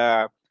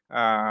that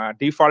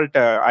default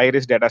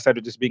iris data set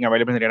which is being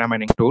available in the data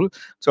mining tool.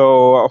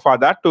 So for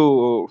that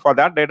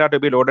data to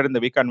be loaded in the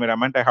Vika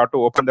environment, I have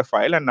to open the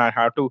file and I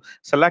have to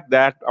select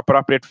that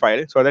appropriate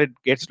file so that it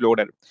gets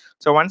loaded.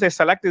 So once I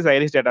select this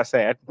iris data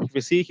set, if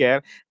you see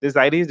here, this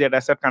iris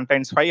data set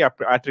contains 5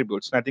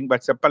 attributes, nothing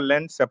but sepal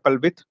length, sepal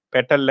width,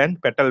 petal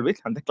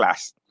width, and the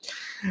class.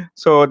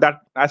 So that,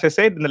 as I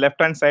said, in the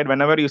left-hand side,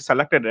 whenever you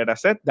select a data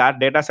set, that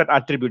data set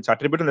attribute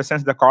in the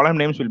sense the column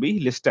names will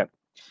be listed.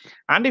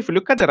 And if you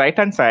look at the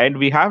right-hand side,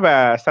 we have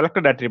a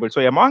selected attribute.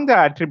 So among the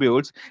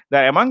attributes,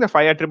 among the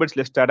 5 attributes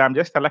listed, I'm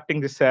just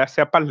selecting this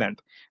sepal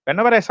length.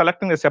 Whenever I'm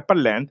selecting the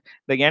sepal length,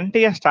 the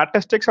entire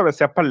statistics of the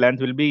sepal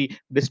length will be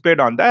displayed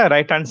on the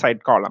right-hand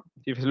side column.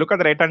 If you look at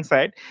the right-hand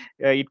side,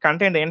 it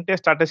contains the entire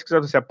statistics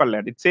of the sepal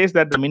length. It says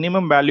that the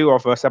minimum value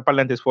of a sepal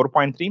length is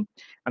 4.3,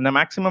 and the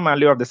maximum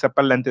value of the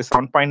sepal length is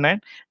 7.9.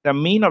 The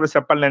mean of the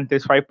sepal length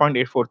is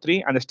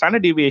 5.843, and the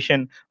standard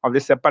deviation of the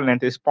sepal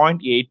length is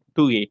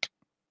 0.828.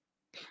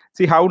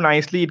 See how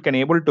nicely it can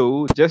able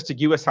to just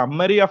give a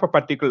summary of a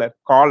particular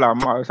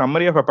column or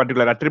summary of a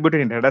particular attribute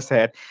in data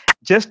set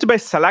just by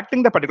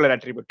selecting the particular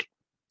attribute.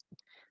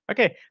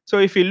 Okay, so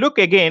if you look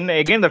again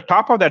the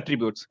top of the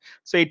attributes,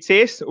 so it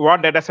says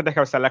what data set I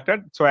have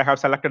selected. So I have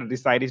selected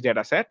this iris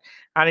data set,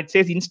 and it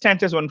says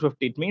instances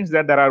 150. It means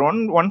that there are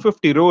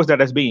 150 rows that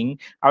is being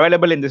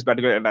available in this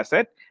particular data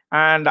set,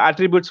 and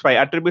attributes 5.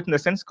 Attribute in the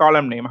sense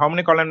column name. How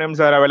many column names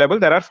are available?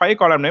 There are 5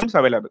 column names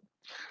available.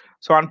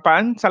 So on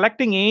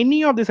selecting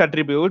any of these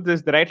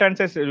attributes, the right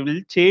answer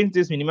will change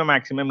this minimum,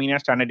 maximum, mean, and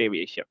standard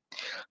deviation.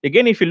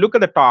 Again, if you look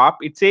at the top,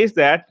 it says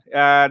that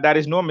there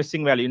is no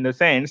missing value, in the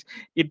sense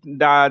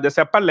the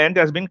sepal length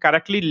has been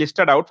correctly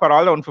listed out for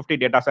all the 150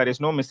 data. There is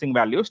no missing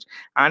values,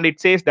 and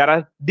it says there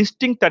are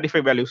distinct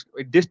 35 values.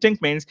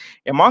 Distinct means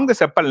among the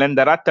sepal length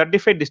there are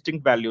 35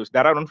 distinct values.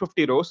 There are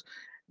 150 rows.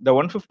 The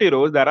 150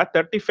 rows, there are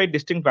 35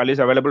 distinct values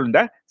available in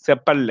the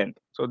sepal length.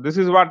 So this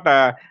is what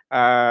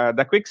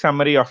the quick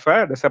summary of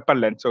the sepal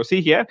length. So see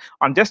here,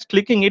 on just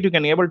clicking it, you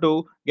can able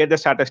to get the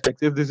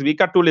statistics. If this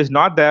Vika tool is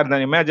not there, then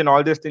imagine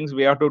all these things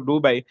we have to do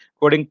by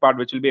coding part,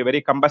 which will be a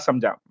very cumbersome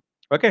job.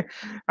 Okay,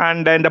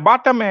 and in the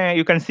bottom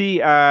you can see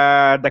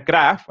the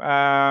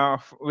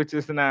graph, which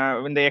is in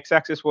the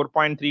x-axis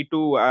 4.3 to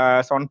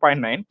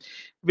 7.9,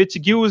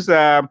 which gives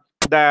the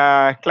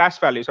class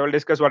value. So I'll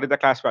discuss what is the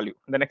class value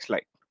in the next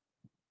slide.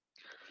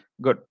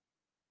 Good.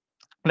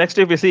 Next,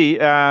 if you see,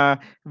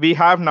 we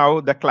have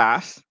now the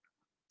class,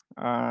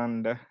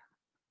 and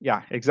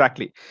yeah,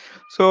 exactly.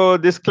 So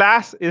this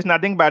class is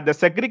nothing but the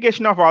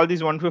segregation of all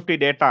these 150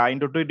 data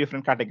into 2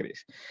 different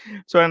categories.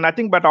 So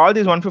nothing but all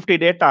these 150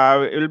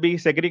 data will be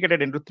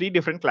segregated into 3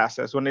 different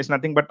classes. One is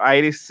nothing but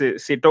iris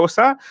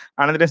setosa,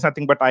 another is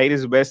nothing but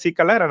iris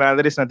versicolor, and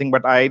another is nothing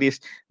but iris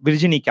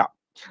virginica.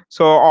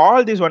 So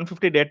all these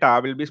 150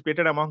 data will be split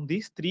among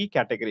these 3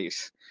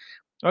 categories.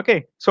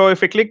 Okay, so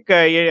if you click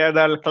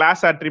the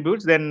class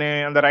attributes, then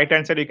on the right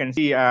hand side you can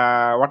see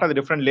what are the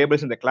different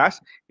labels in the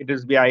class. It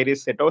will be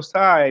iris setosa,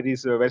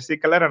 iris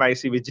versicolor, and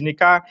iris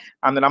virginica,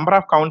 and the number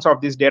of counts of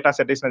this data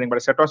set is nothing but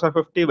setosa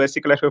 50,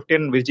 versicolor 50,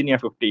 and virginia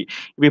 50.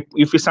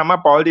 If you sum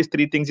up all these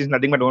 3 things, is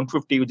nothing but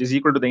 150, which is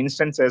equal to the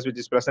instances which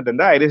is present in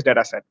the iris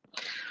data set.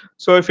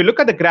 So if you look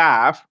at the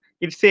graph,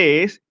 it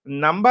says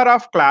number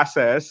of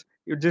classes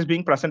which is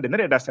being present in the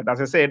data set.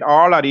 As I said,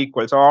 all are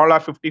equal, so all are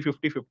 50,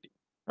 50, 50.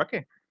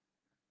 Okay.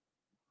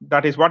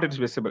 That is what is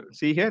visible.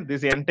 See here,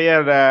 this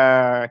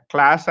entire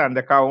class and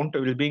the count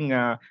will be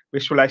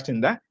visualized in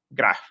the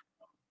graph.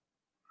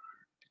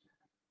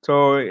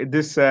 So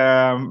this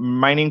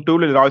mining tool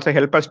will also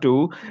help us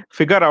to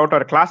figure out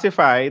or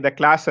classify the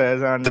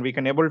classes, and we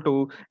can able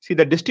to see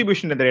the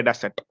distribution in the data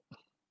set.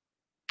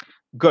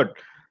 Good.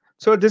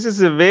 So this is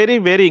a very,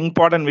 very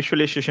important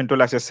visualization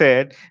tool. As I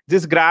said,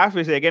 this graph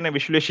is again a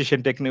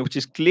visualization technique which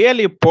is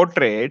clearly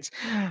portrays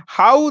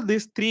how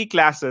these 3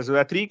 classes,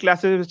 the 3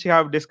 classes which we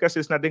have discussed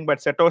is nothing but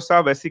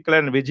setosa, versicolor,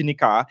 and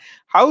virginica,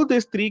 how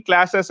these 3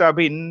 classes have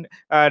been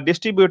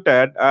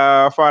distributed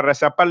for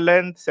sepal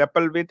length,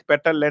 sepal width,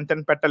 petal length,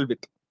 and petal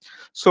width.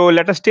 So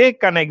let us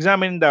take and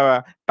examine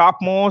the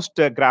topmost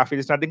graph. It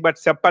is nothing but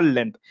sepal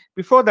length.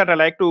 Before that, I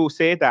like to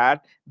say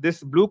that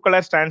this blue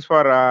color stands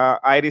for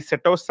iris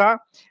setosa,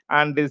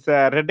 and this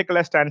red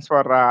color stands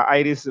for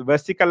iris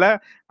versicolor,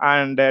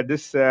 and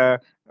this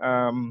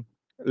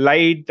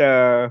light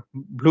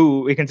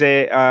blue, we can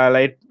say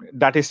light,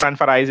 that is stand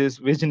for iris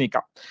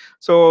virginica.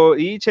 So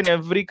each and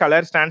every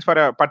color stands for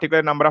a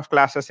particular number of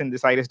classes in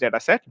this iris data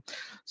set.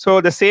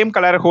 So the same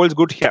color holds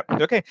good here.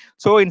 Okay,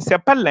 so in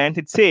sepal length,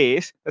 it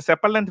says the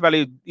sepal length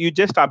value, you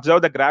just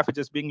observe the graph which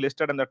is being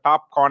listed in the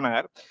top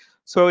corner.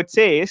 So it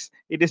says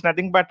it is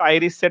nothing but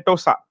iris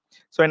setosa.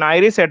 So in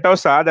iris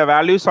setosa, the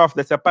values of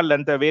the sepal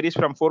length varies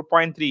from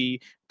 4.3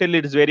 till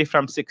it is vary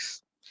from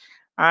 6.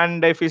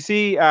 And if you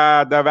see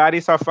the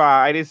varies of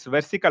iris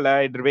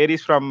versicolor, it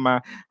varies from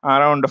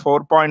around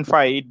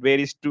 4.5. It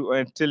varies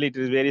to till it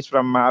varies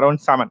from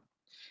around 7.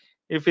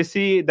 If you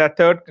see the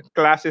third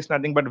class is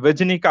nothing but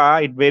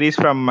virginica, it varies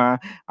from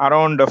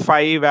around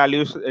 5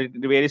 values, it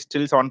varies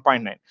till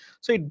 7.9.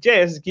 So it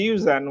just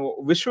gives a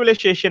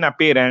visualization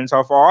appearance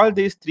of all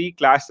these three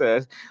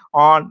classes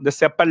on the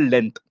sepal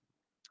length.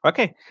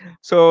 Okay,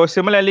 so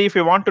similarly, if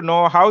you want to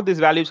know how these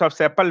values of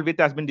sepal width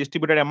has been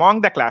distributed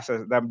among the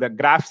classes, the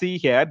graph see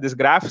here, this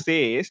graph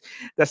says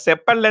the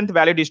sepal length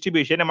value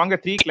distribution among the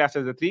three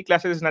classes. The three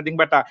classes is nothing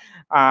but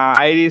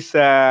iris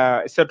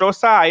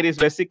setosa, iris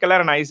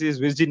vesicular, and iris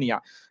virginia.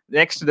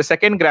 Next, the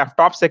second graph,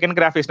 top second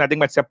graph is nothing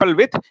but sepal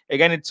width.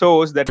 Again, it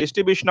shows the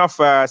distribution of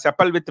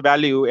sepal width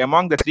value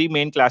among the three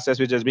main classes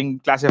which has been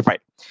classified.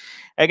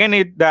 Again,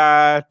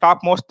 the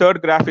topmost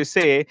third graph is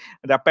say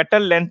the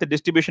petal length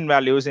distribution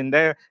values in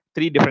the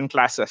three different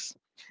classes.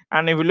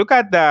 And if you look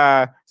at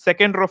the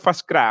second row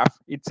first graph,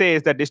 it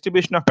says the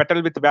distribution of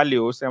petal width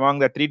values among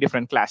the three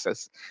different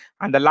classes.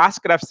 And the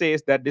last graph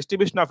says the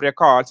distribution of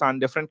records on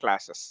different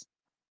classes.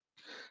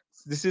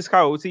 This is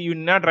how, see, you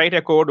not write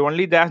a code,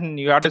 only then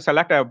you have to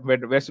select a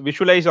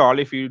visualize all.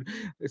 If you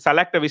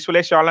select a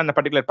visualize all on a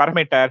particular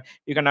parameter,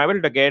 you can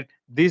able to get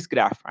this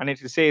graph, and it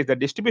says the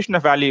distribution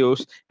of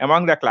values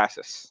among the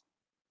classes.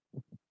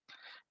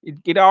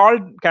 It all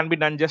can be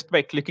done just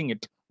by clicking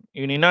it.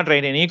 You need not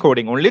write any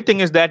coding. Only thing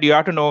is that you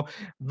have to know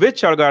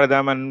which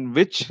algorithm and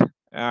which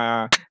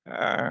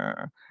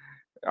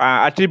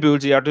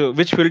attributes you have to,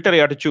 which filter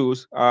you have to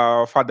choose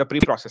for the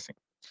pre-processing.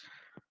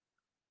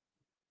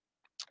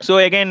 So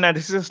again,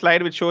 this is a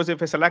slide which shows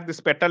if I select this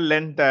petal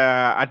length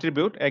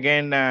attribute,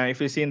 again,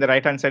 if you see in the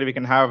right hand side, we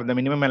can have the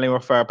minimum value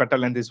of petal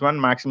length is 1,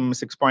 maximum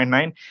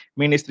 6.9,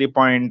 mean is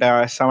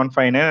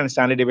 3.759, and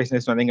standard deviation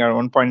is nothing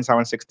around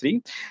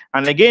 1.763.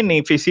 And again,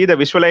 if you see the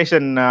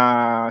visualization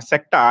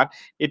sector,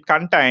 it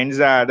contains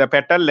the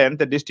petal length,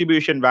 the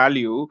distribution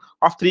value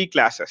of three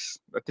classes.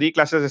 The three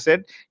classes I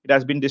said, it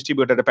has been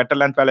distributed. The petal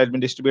length value has been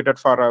distributed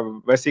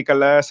for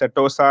vesicular,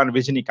 setosa, and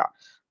virginica.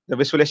 The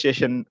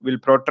visualization will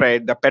portray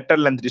the petal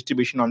length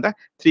distribution on the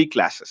three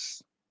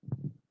classes.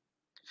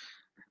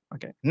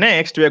 Okay.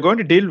 Next, we are going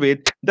to deal with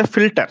the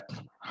filter.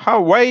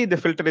 Why the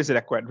filter is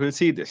required? We'll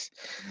see this.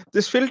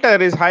 This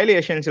filter is highly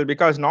essential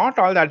because not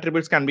all the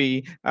attributes can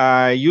be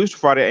used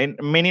for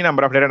many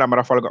number of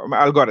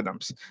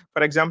algorithms.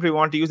 For example, you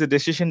want to use the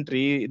decision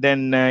tree,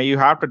 then you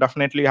have to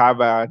definitely have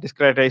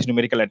discretized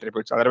numerical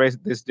attributes. Otherwise,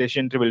 this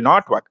decision tree will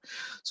not work.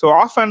 So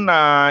often,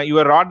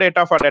 your raw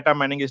data for data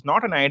mining is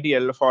not an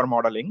ideal for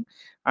modeling,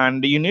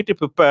 and you need to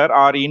prepare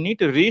or you need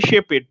to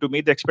reshape it to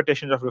meet the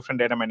expectations of different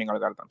data mining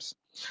algorithms.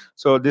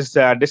 So these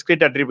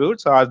discrete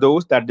attributes are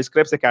those that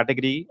describes the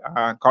category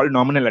called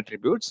nominal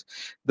attributes.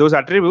 Those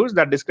attributes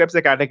that describes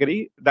the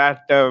category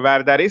that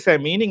where there is a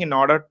meaning in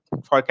order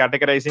for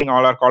categorizing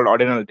all are called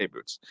ordinal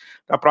attributes.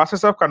 The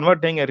process of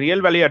converting a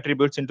real value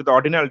attributes into the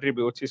ordinal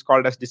attributes is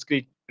called as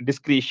discretion.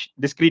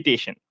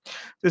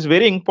 This is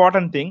very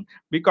important thing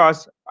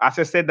because, as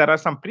I said, there are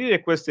some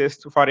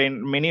prerequisites for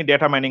in many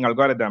data mining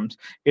algorithms.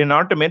 In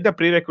order to make the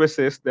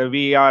prerequisites,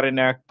 we are in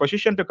a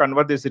position to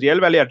convert these real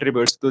value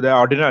attributes to the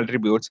ordinal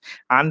attributes,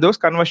 and those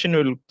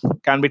conversion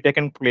can be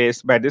taken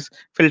place by this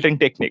filtering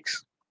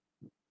techniques.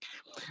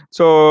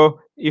 So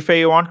if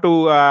I want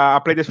to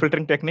apply this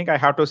filtering technique, I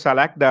have to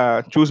select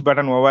the choose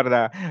button over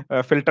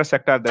the filter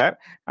sector there.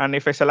 And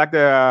if I select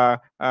the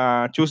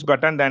choose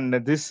button, then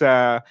this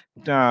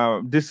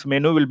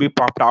menu will be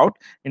popped out.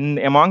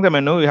 Among the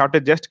menu, you have to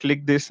just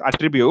click this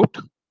attribute.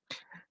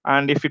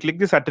 And if you click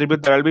this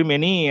attribute, there will be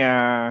many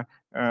data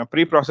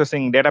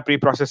pre-processing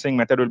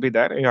method will be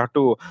there. You have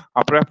to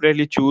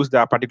appropriately choose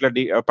the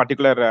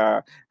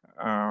particular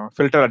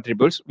filter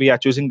attributes. We are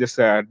choosing this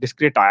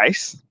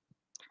discretize.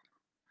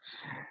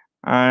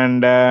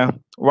 And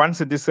once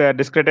this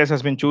discretize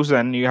has been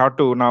chosen, you have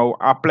to now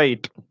apply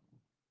it.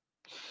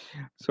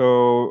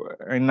 So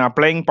in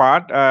applying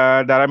part,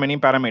 there are many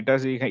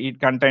parameters. It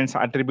contains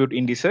attribute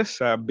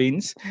indices,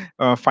 bins,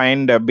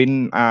 find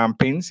bin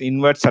pins,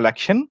 invert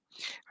selection,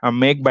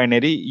 make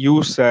binary,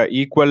 use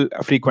equal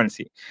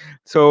frequency.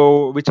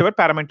 So whichever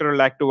parameter you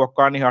like to work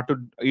on,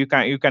 you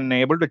can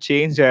able to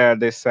change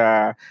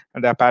the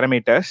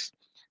parameters.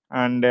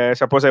 And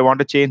suppose I want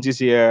to change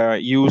this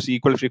use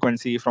equal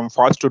frequency from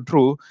false to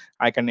true,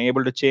 I can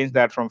able to change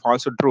that from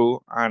false to true,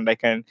 and I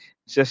can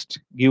just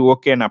give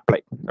OK and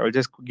apply. I will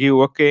just give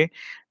OK,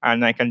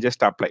 and I can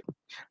just apply.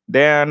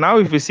 There now,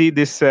 if you see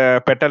this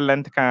petal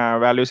length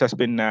values has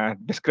been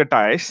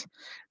discretized,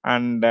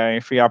 and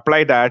if we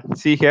apply that,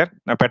 see here,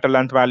 the petal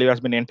length value has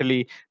been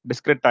entirely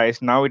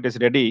discretized. Now it is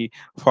ready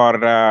for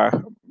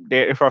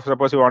if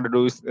suppose you want to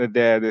do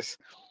this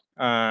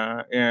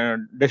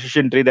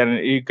decision tree, then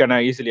you can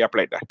easily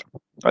apply that.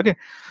 Okay,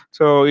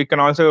 so you can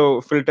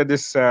also filter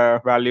this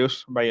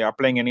values by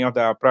applying any of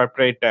the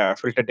appropriate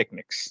filter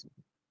techniques.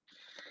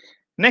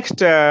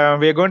 Next,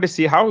 we are going to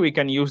see how we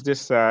can use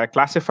this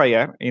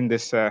classifier in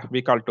this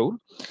VCAL tool.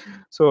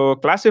 So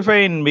classify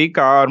in VCAL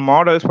are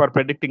models for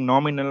predicting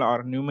nominal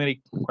or numeric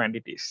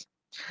quantities.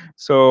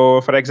 So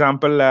for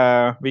example,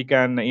 we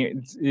can,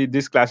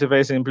 this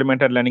classifiers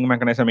implemented learning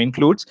mechanism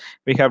includes,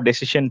 we have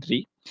decision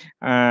tree,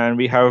 and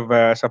we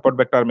have support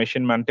vector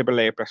machine, multiple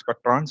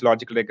spectrons,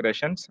 logical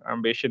regressions,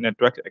 Bayesian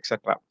networks,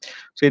 etc.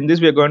 So in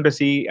this, we are going to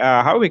see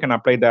how we can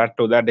apply that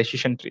to the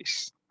decision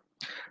trees.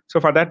 So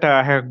for that,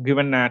 I have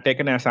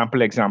taken a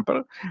sample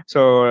example.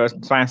 So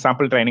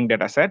sample training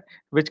data set,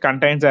 which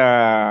contains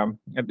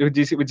which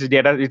is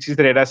the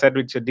data set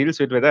which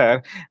deals with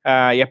whether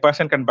a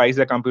person can buy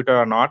the computer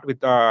or not, with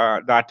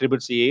the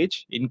attributes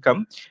age,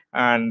 income,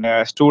 and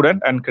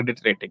student and credit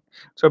rating.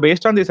 So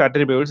based on these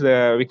attributes,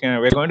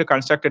 we're going to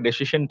construct a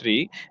decision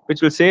tree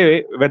which will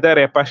say whether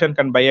a person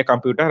can buy a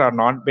computer or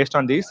not based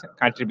on these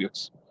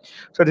attributes.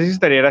 So this is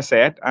the data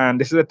set, and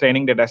this is the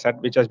training data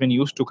set which has been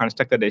used to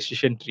construct the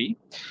decision tree.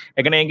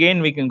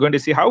 Again, we can going to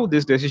see how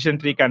this decision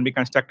tree can be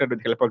constructed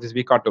with the help of this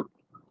VCAL tool.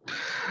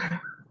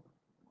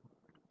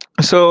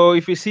 So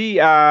if you see,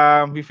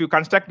 if you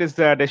construct this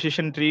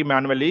decision tree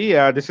manually,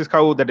 this is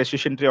how the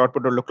decision tree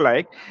output will look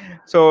like.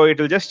 So it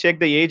will just check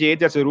the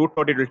age as a root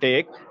node it will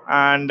take,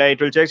 and it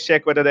will just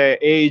check whether the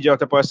age of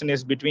the person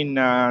is between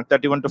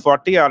 31 to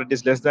 40, or it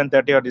is less than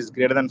 30, or it is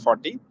greater than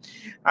 40.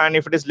 And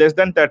if it is less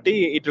than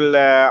 30, it will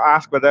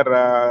ask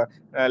whether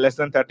less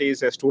than 30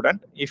 is a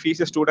student. If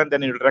he's a student,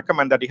 then it will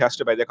recommend that he has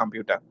to buy the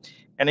computer.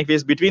 And if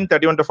he's between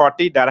 31 to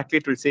 40, directly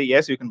it will say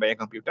yes, you can buy a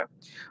computer.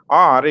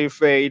 Or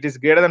if it is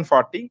greater than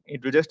 40,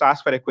 it will just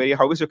ask for a query,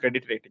 how is your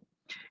credit rating?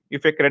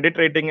 If a credit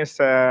rating is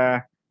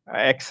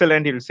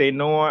excellent, it will say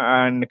no,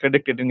 and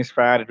credit rating is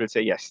fair, it will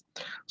say yes.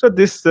 So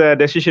this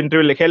decision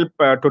tree will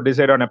help to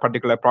decide on a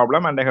particular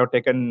problem, and I have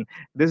taken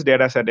this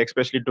data set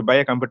especially to buy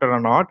a computer or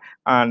not,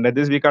 and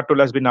this VCAL tool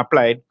has been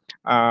applied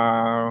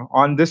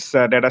on this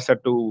data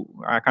set to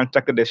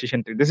construct a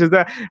decision tree. This is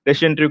the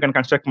decision tree you can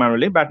construct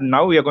manually, but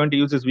now we are going to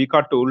use this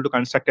VCAL tool to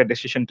construct a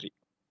decision tree.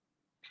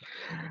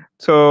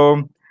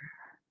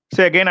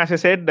 So again, as I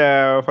said,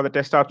 for the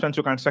test options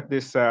to construct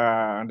this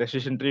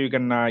decision tree, you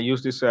can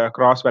use this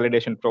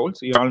cross-validation tools.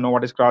 You all know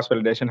what is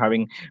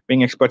cross-validation,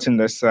 being experts in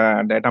this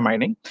data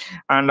mining.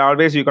 And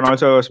always you can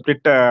also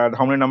split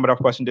how many number of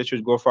percentage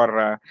should go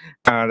for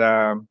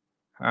the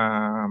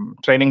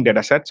training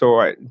data set.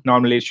 So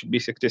normally it should be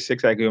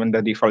 66. I given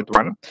the default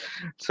one.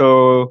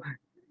 So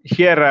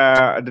here,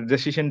 the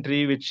decision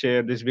tree, which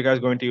this VCAL is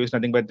going to use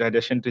nothing but the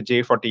decision tree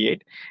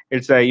J48.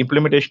 It's the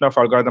implementation of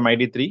algorithm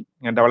ID3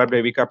 and developed by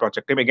VCAL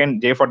project team.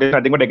 Again, J40 is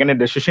nothing but again a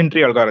decision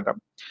tree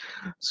algorithm.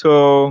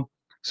 So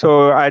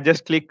I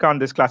just click on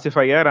this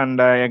classifier,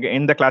 and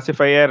in the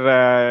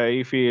classifier,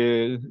 if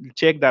you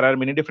check, there are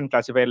many different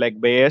classifiers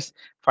like Bayes,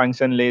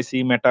 function,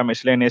 lazy, meta,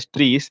 miscellaneous,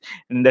 trees.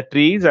 In the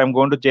trees, I'm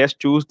going to just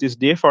choose this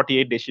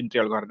J48 decision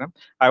tree algorithm.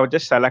 I would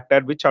just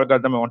selected which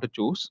algorithm I want to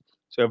choose.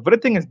 So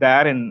everything is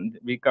there in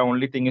VCAL.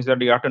 Only thing is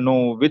that you have to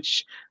know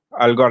which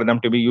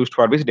algorithm to be used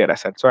for which data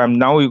set. So I'm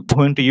now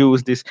going to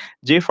use this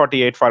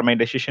J48 for my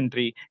decision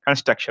tree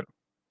construction.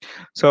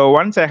 So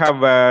once I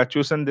have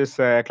chosen this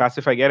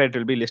classifier, it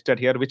will be listed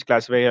here which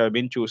classifier have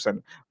been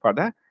chosen for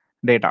the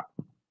data.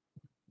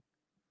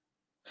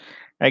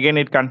 Again,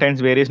 it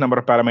contains various number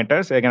of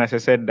parameters. Again, as I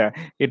said,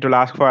 it will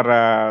ask for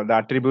the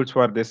attributes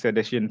for this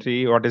decision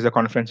tree. What is the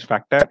confidence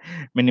factor,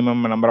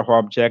 minimum number of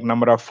object,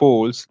 number of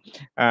folds,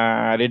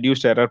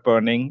 reduced error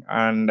pruning,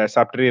 and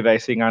subtree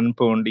rising,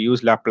 unpwned,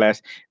 use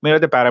Laplace. Many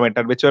of the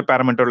parameter, whichever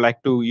parameter you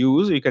like to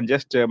use, you can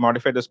just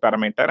modify this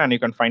parameter, and you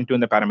can fine tune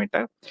the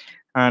parameter.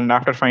 And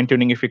after fine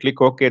tuning, if you click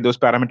OK, those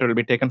parameters will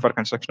be taken for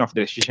construction of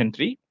the decision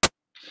tree.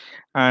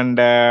 And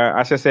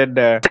as I said,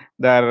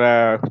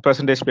 the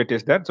percentage split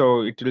is there,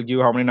 so it will give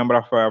how many number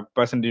of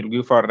percent it will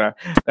give for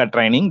the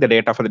training, the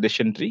data for the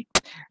decision tree.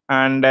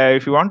 And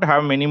if you want to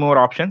have many more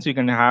options, you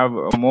can have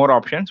more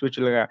options, which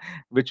will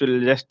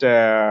just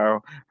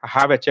have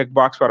a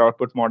checkbox for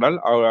output model,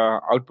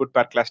 or output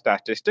per class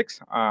statistics,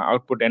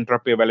 output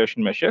entropy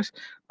evaluation measures,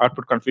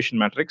 output confusion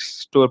matrix,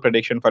 store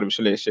prediction for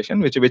visualization,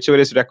 whichever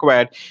is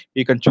required,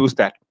 you can choose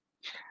that.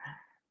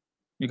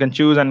 You can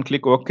choose and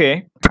click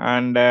OK,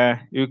 and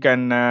you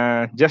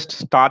can just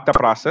start the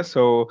process.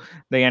 So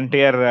the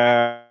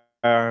entire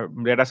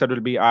data set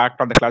will be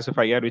act on the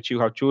classifier which you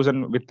have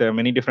chosen with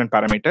many different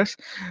parameters.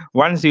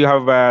 Once you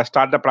have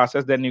start the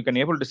process, then you can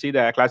able to see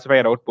the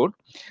classifier output.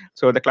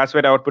 So the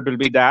classifier output will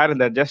be there in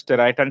the just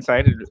right hand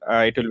side.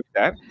 It will be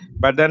there.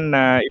 But then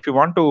if you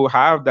want to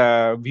have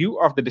the view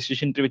of the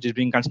decision tree which is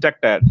being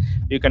constructed,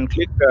 you can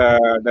click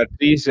the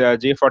trees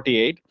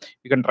J48.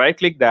 You can right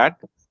click that.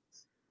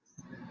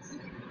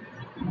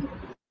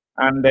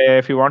 And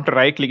if you want to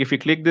right click, if you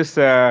click this,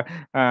 see,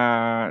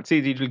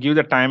 it will give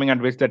the timing at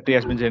which the tree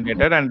has been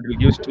generated, and it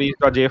will use trees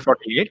or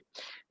J48.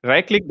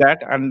 Right click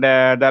that, and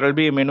there will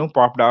be a menu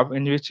popped up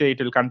in which it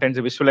will contain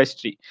the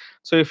visualized tree.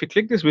 So if you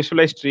click this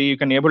visualized tree, you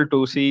can able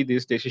to see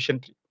this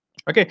decision tree.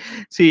 Okay,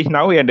 see,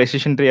 now a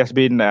decision tree has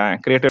been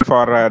created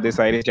for this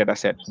iris data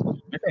set.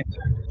 Okay.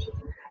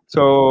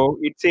 So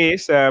it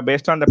says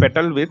based on the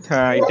petal width,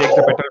 it takes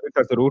the petal width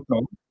as the root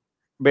node.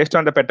 Based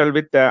on the petal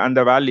width and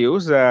the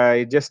values,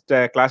 it just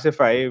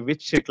classify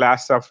which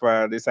class of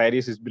this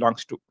iris it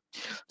belongs to.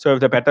 So if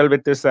the petal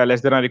width is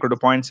less than or equal to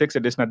 0.6,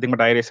 it is nothing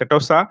but iris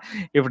setosa.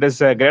 If it is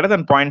greater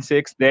than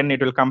 0.6, then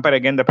it will compare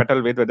again the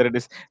petal width, whether it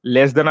is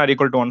less than or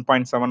equal to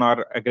 1.7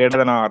 or greater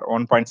than or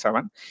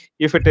 1.7.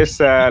 If it is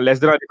less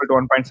than or equal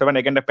to 1.7,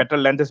 again the petal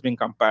length is being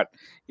compared.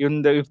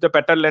 If the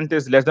petal length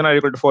is less than or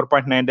equal to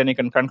 4.9, then you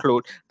can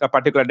conclude the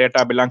particular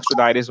data belongs to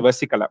the iris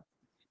versicolor.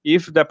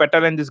 If the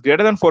petal length is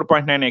greater than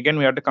 4.9, again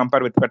we have to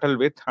compare with petal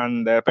width,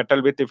 and the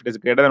petal width, if it is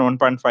greater than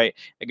 1.5,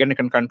 again you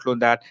can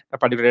conclude that the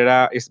particular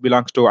data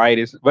belongs to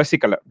iris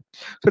versicolor.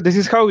 So this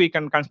is how we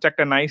can construct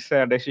a nice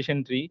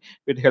decision tree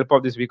with the help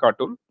of this VCAR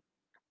tool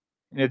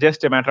in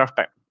just a matter of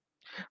time.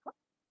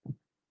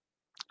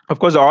 Of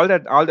course, all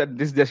that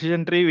this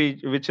decision tree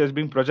which has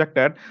been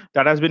projected,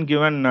 that has been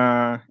given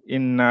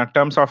in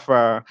terms of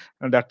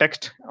the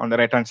text on the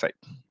right hand side.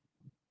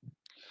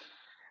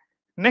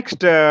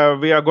 Next,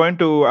 we are going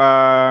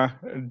to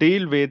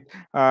deal with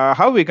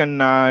how we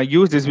can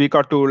use this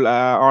VCAR tool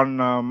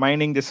on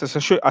mining this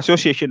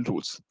association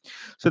rules.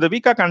 So the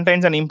VCAR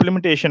contains an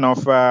implementation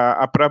of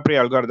appropriate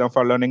algorithm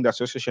for learning the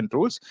association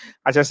rules.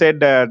 As I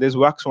said, this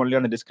works only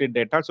on the discrete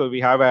data. So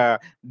we have a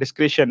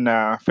discretion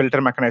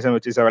filter mechanism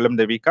which is available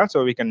in the VCAR.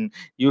 So we can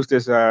use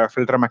this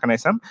filter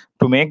mechanism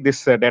to make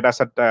this data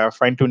set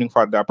fine tuning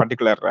for the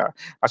particular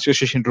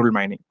association rule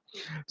mining.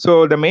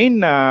 So the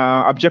main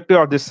objective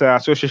of this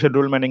association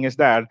rule mining is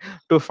that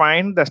to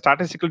find the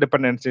statistical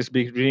dependencies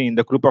between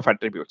the group of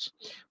attributes.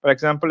 For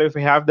example, if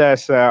we have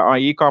this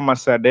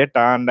e-commerce data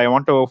and I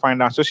want to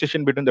find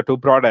association between the two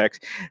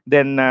products,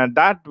 then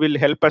that will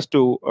help us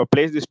to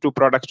place these two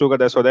products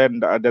together so that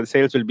the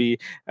sales will be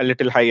a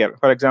little higher.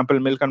 For example,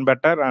 milk and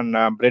butter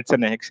and breads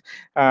and eggs.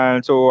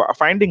 So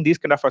finding these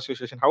kind of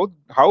association,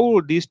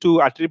 how these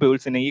two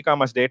attributes in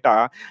e-commerce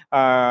data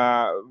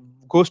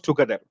goes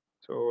together.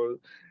 So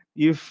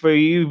if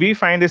we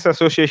find this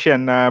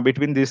association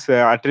between these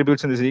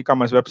attributes in this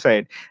e-commerce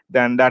website,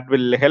 then that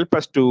will help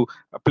us to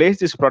place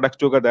these products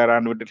together,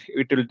 and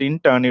it will in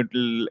turn it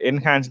will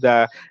enhance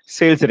the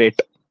sales rate.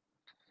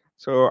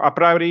 So a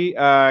priori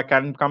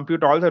can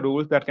compute all the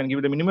rules that can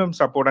give the minimum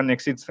support and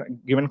exceeds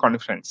given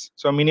confidence.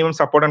 So minimum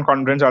support and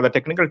confidence are the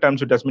technical terms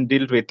which has been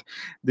dealt with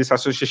this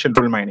association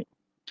rule mining.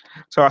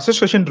 So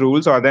association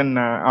rules are then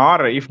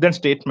are if-then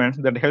statements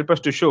that help us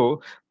to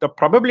show the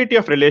probability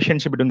of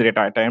relationship between the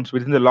data items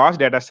within the large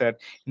data set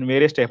in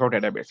various type of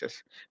databases.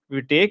 If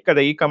we take the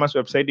e-commerce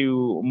website,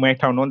 you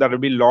might have known there will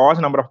be large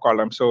number of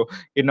columns. So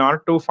in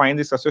order to find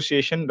this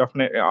association,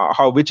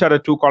 which are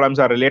the two columns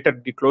are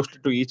related closely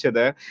to each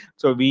other,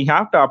 so we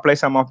have to apply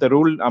some of the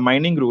rule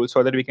mining rules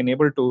so that we can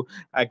able to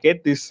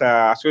get this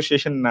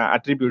association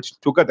attributes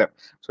together.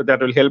 So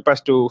that will help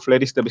us to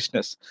flourish the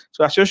business.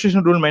 So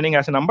association rule mining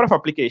has a number of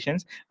applications,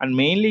 and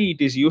mainly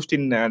it is used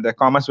in the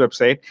commerce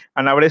website,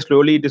 and nowadays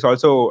slowly it is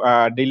also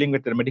dealing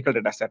with the medical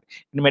data set.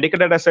 In medical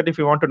data set, if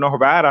you want to know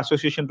where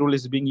association rule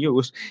is being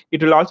used,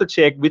 it will also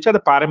check which are the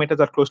parameters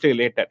are closely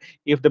related.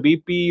 If the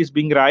BP is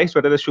being raised,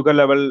 whether the sugar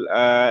level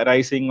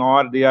rising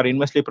or they are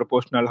inversely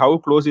proportional, how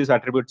close these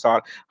attributes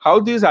are, how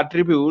these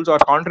attributes are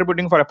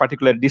contributing for a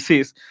particular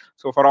disease.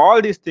 So for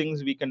all these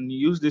things, we can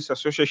use this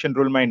association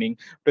rule mining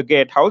to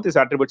get how these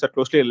attributes are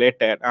closely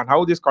related and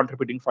how this is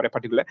contributing for a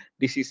particular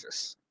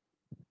diseases.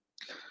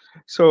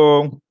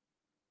 So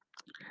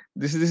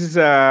this is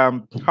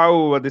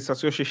how this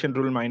association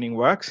rule mining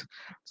works.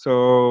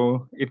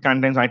 So it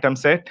contains item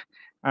set,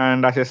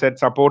 and as I said,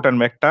 support and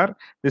vector.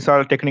 These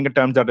are technical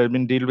terms that have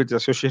been dealt with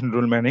association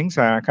rule mining.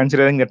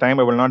 Considering the time,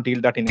 I will not deal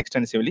that in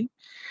extensively.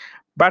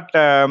 But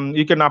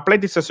you can apply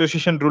this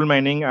association rule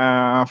mining,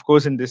 of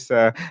course, in this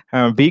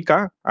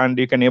VCAR, and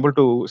you can able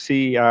to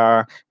see,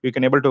 you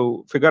can able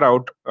to figure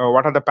out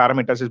what are the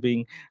parameters is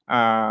being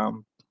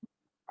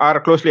are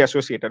closely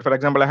associated. For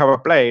example, I have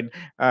applied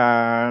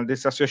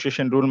this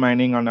association rule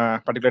mining on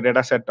a particular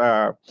data set,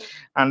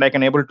 and I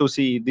can able to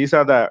see these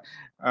are the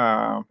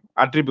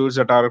attributes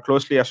that are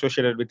closely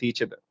associated with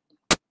each other.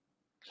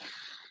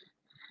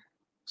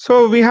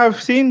 So we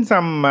have seen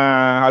some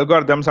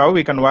algorithms how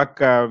we can work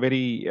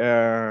very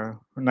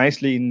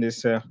nicely in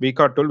this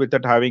VCAR tool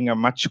without having a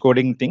much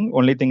coding thing.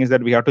 Only thing is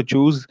that we have to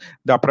choose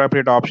the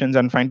appropriate options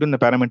and fine tune the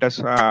parameters.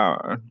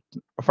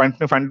 Fine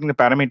tune the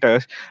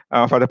parameters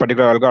for the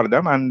particular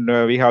algorithm, and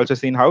we have also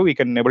seen how we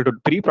can able to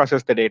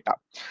pre-process the data.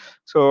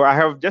 So I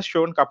have just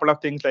shown a couple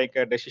of things like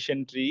a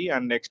decision tree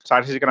and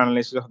statistical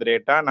analysis of the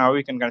data. Now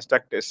we can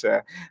construct this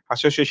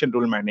association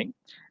rule mining.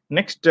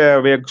 Next,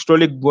 we are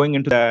slowly going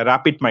into the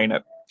rapid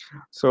miner.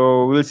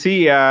 So we'll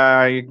see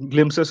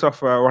glimpses of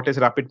what is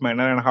rapid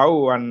miner and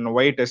how and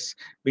why it has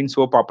been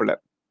so popular.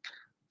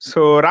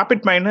 So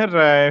rapid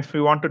miner, if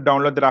you want to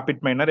download the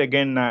rapid miner,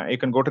 again, you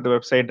can go to the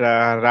website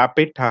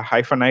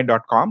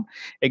rapid-i.com.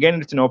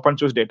 Again, it's an open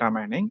source data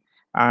mining.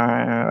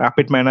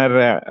 Rapid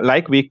miner,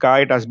 like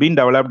VCAR, it has been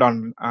developed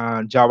on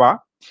Java.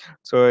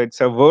 So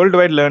it's a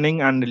worldwide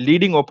learning and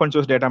leading open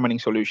source data mining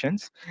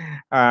solutions.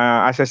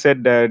 As I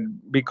said,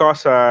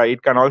 because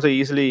it can also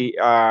easily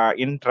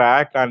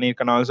interact, and it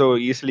can also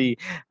easily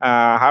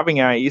having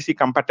a easy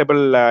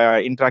compatible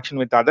interaction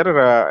with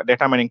other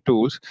data mining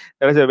tools.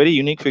 There is a very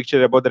unique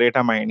feature about the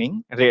data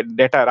mining,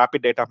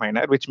 rapid data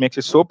miner, which makes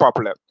it so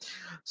popular.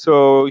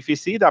 So if you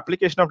see the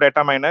application of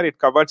data miner, it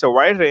covers a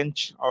wide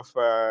range of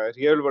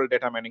real world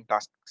data mining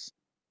tasks.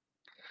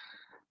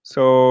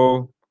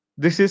 So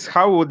this is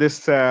how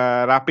this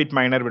rapid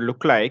miner will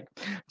look like.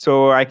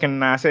 So I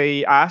can, as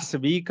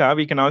Vika,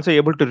 we can also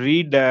able to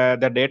read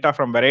the data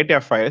from variety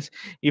of files.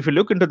 If you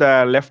look into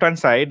the left hand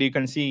side, you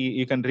can see,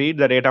 you can read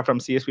the data from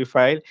CSV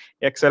file,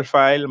 Excel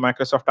file,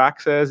 Microsoft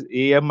Access,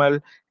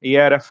 AML,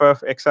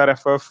 ERFF,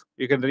 XRFF.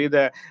 You can read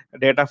the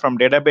data from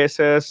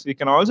databases. You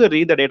can also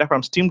read the data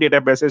from Steam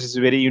databases. It's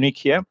very unique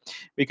here.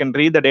 We can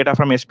read the data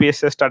from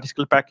SPSS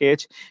statistical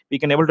package. We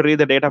can able to read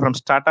the data from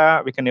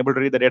Stata. We can able to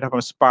read the data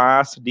from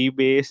Sparse,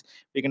 DBase.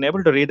 We can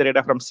able to read the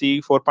data from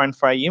C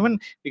 4.5. Even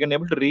we can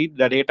able to read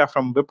the data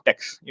from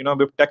WebText. You know,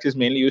 WebText is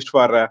mainly used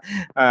for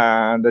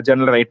the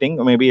general writing,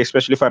 maybe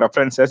especially for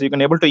references. You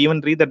can able to even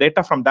read the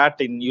data from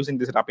that in using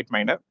this rapid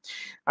miner.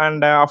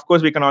 And of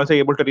course, we can also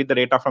able to read the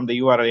data from the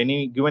URL.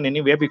 Any given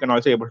any web, you can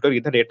also able to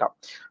read the data.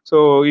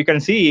 So you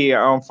can see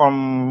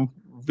from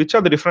which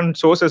are the different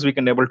sources we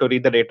can able to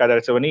read the data.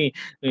 That's a very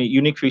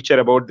unique feature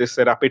about this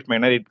rapid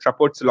miner. It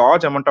supports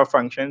large amount of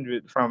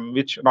functions from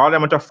which large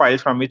amount of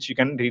files from which you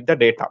can read the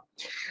data.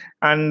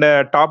 And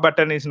top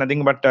button is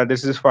nothing but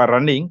this is for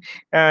running.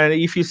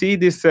 If you see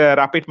this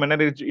rapid miner,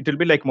 it will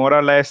be like more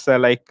or less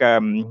like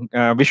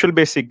Visual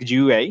Basic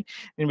GUI.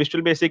 In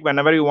Visual Basic,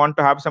 whenever you want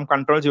to have some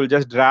controls, you will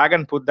just drag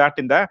and put that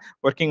in the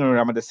working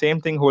environment. The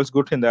same thing holds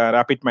good in the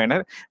rapid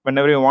miner.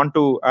 Whenever you want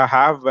to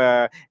have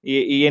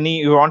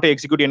you want to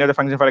execute any other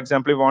function, for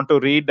example, you want to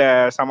read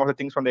some of the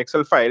things from the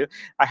Excel file,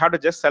 I have to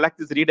just select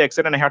this read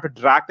Excel and I have to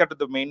drag that to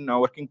the main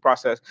working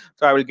process.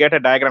 So I will get a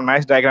diagram,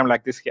 nice diagram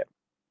like this here.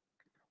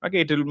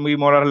 Okay, it will be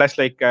more or less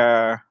like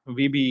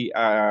VB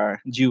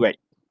GUI,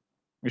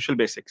 Visual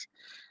Basics.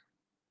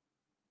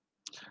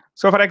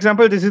 So for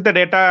example, this is the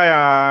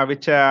data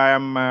which I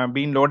am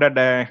being loaded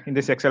in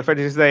this Excel file.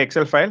 This is the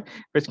Excel file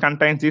which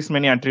contains these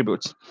many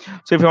attributes.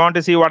 So if you want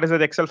to see what is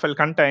the Excel file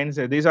contains,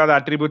 these are the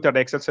attributes that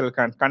Excel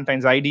file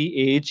contains: ID,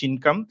 age,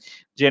 income,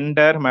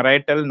 gender,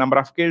 marital, number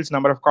of kills,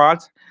 number of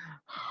calls,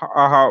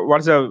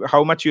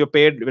 how much you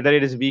paid, whether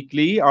it is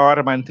weekly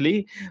or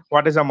monthly,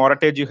 what is the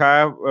mortgage you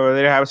have,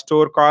 whether you have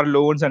store, car,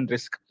 loans, and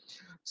risk.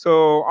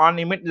 So on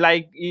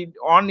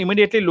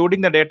immediately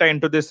loading the data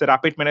into this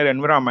rapid miner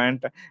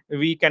environment,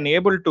 we can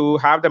able to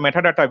have the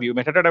metadata view.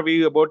 Metadata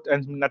view about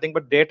nothing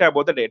but data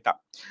about the data.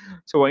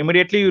 So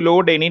immediately you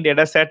load any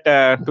data set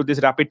to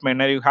this rapid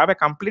miner, you have a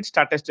complete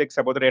statistics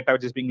about the data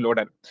which is being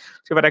loaded.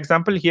 So for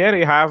example, here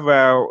you have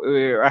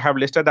I have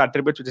listed the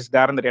attributes which is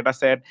there in the data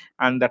set,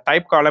 and the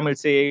type column will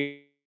say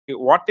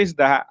what is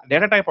the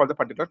data type of the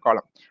particular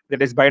column.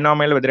 Whether it is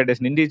binomial, whether it is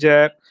an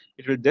integer,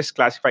 it will just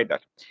classify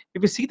that.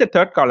 If you see the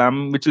third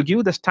column, which will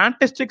give the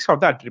statistics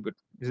of the attribute,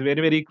 is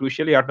very, very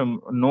crucial. You have to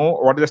know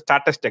what is the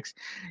statistics.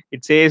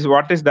 It says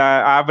what is the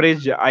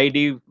average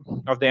ID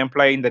of the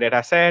employee in the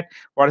data set,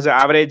 what is the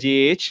average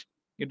age.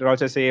 It will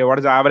also say what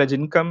is the average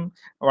income,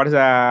 what is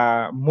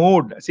the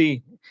mode.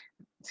 See,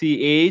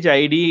 age,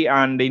 ID,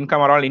 and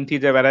income are all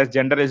integer, whereas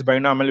gender is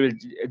binomial,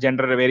 which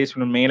gender varies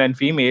from male and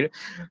female.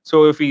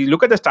 So if we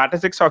look at the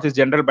statistics of this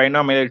gender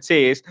binomial, it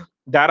says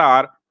there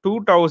are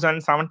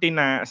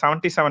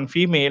 2077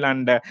 female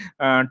and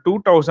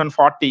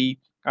 2040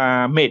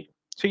 male.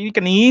 So you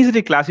can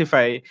easily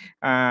classify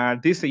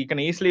this. You can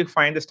easily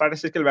find the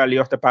statistical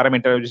value of the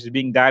parameter which is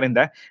being there in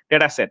the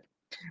data set.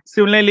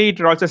 Similarly, it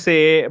will also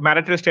say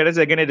marital status.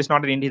 Again, it is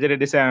not an integer,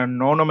 it is a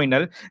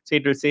non-nominal. So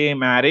it will say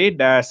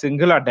married,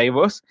 single, or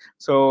divorce.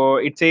 So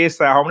it says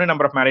how many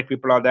number of married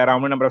people are there, how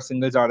many number of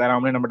singles are there, how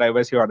many number of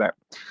divorcees are there.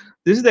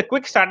 This is the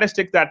quick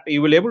statistic that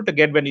you will able to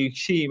get when you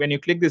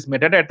click this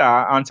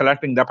metadata on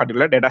selecting the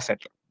particular data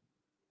set.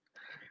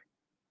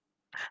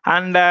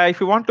 And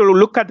if you want to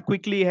look at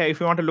quickly, if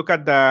you want to look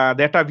at the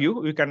data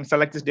view, you can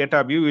select this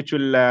data view, which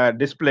will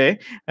display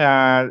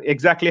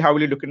exactly how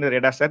will you look in the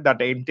data set. That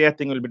the entire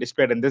thing will be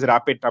displayed in this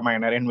rapid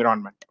miner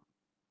environment.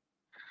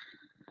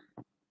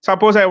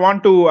 Suppose I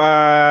want to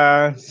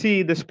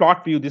see this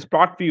plot view. This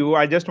plot view,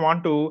 I just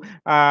want to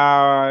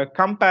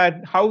compare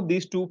how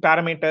these two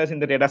parameters in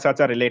the data sets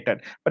are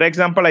related. For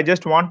example, I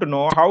just want to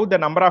know how the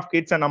number of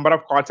kids and number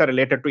of calls are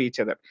related to each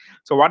other.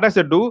 So what does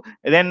it do?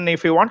 Then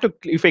if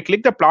I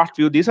click the plot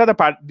view, these are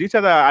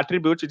the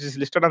attributes which is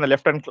listed on the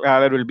left hand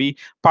corner will be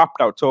popped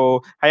out.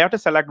 So I have to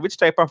select which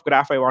type of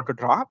graph I want to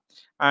draw,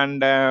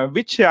 and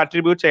which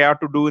attributes I have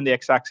to do in the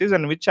x-axis,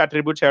 and which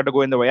attributes I have to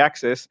go in the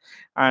y-axis,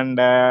 and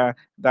the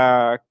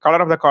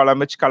color of the column,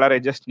 which color I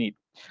just need.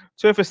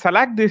 So if you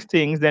select these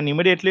things, then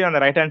immediately on the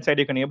right hand side,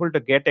 you can able to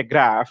get a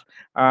graph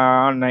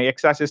on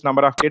x-axis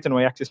number of kids and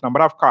y-axis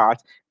number of cars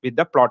with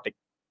the plotting.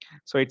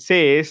 So it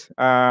says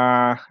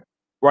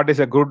what is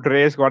a good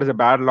risk, what is a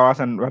bad loss,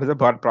 and what is a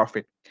bad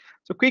profit.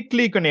 So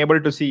quickly you can able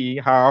to see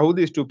how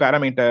these two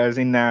parameters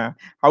in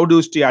how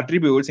those two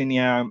attributes in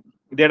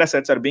data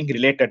sets are being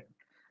related.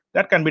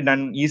 That can be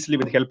done easily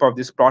with the help of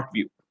this plot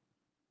view.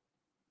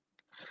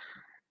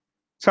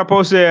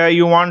 Suppose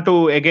you want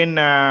to again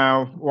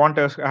want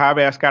to have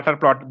a scatter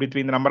plot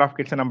between the number of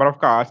kids and number of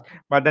cars,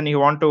 but then you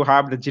want to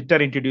have the jitter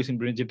introduced in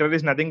between. Jitter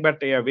is nothing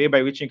but a way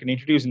by which you can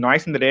introduce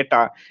noise in the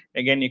data.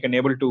 Again, you can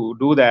able to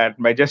do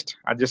that by just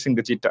adjusting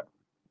the jitter.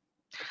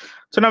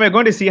 So now we're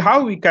going to see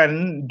how we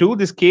can do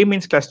this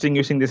k-means clustering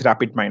using this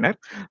rapid miner.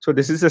 So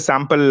this is a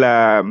sample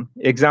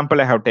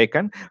example I have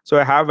taken. So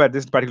I have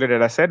this particular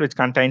data set which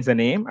contains the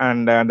name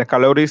and the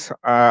calories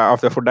of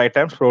the food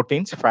items,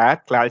 proteins,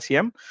 fat,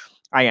 calcium,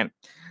 iron.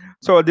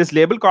 So this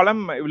label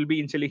column will be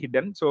initially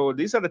hidden. So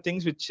these are the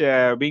things which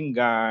being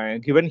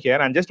given here,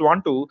 and just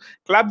want to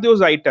club those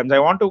items. I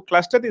want to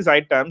cluster these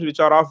items which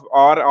are of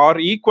or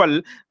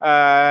equal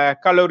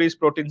calories,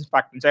 proteins,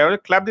 factors. I want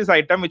to club this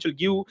item which will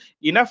give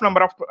enough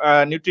number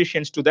of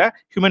nutrients to the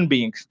human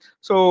beings.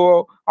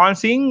 So on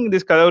seeing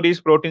these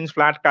calories, proteins,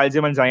 fat,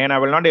 calcium, and iron, I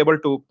will not able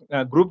to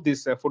group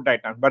these food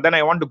items. But then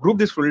I want to group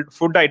these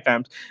food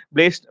items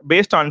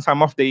based on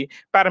some of the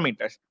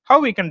parameters.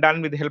 How we can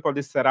done with the help of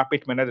this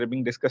rapid miner that are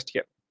being discussed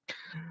here.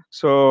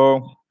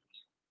 So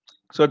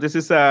this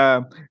is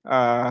a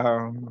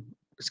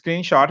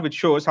screenshot which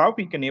shows how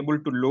we can able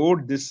to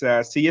load this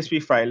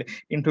CSV file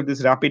into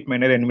this rapid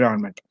miner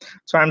environment.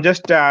 So I'm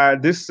just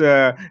this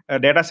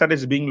data set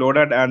is being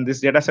loaded, and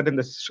this data set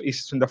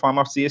is in the form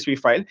of CSV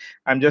file.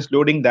 I'm just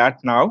loading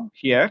that now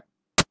here.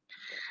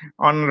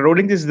 On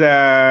loading this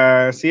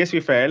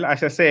CSV file,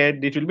 as I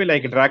said, it will be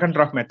like a drag and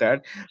drop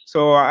method.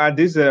 So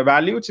this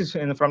value which is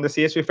from the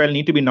CSV file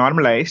need to be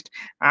normalized.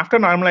 After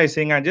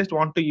normalizing, I just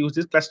want to use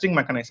this clustering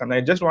mechanism. I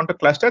just want to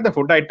cluster the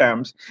food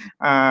items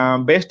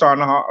based on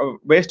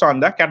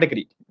the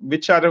category.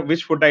 Which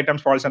food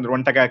items falls under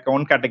one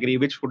category,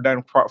 which food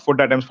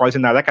items falls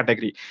in the other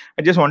category.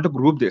 I just want to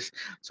group this.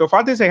 So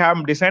for this, I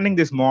am designing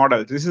this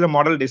model. This is the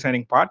model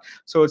designing part.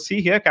 So see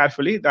here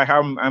carefully,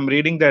 I'm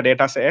reading the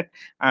data set,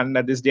 and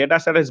this data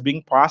set is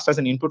being passed as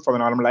an input for the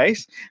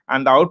normalize,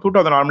 and the output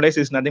of the normalize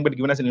is nothing but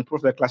given as an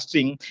input for the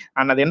clustering.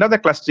 And at the end of the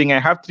clustering, I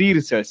have three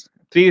results.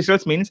 Three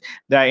results means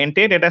the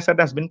entire data set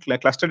has been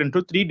clustered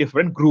into three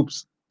different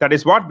groups. That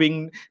is what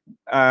being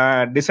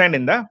designed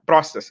in the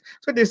process.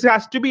 So this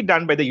has to be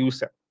done by the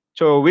user.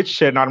 So which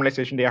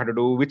normalization they have to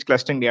do, which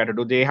clustering they have to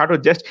do. They have to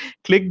just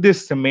click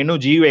this menu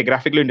GUI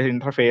graphically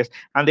interface,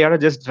 and they have to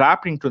just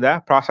drop into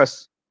the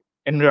process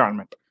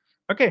environment.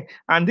 Okay,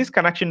 and this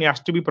connection has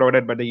to be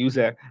provided by the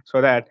user so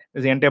that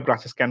the entire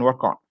process can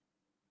work on.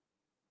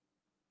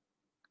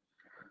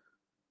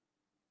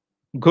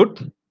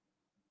 Good.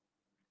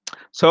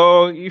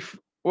 So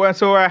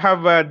I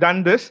have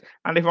done this,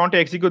 and if I want to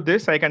execute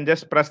this, I can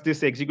just press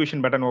this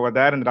execution button over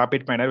there in the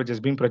rapid miner, which has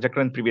been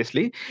projected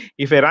previously.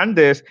 If I run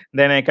this,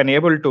 then I can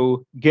able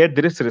to get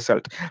this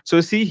result.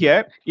 So see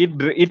here,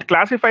 it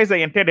classifies the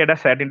entire data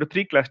set into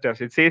three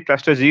clusters. It says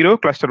cluster 0,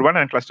 cluster 1,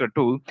 and cluster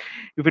 2.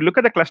 If you look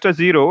at the cluster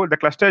 0, the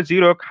cluster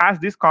 0 has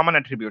these common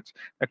attributes.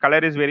 The color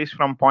is varies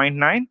from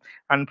 0.9,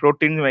 and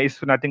protein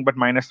is nothing but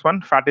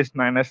 -1, fat is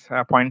minus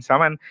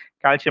 0.7,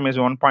 calcium is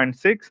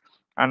 1.6.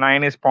 and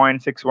iron is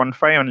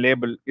 0.615 on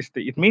label.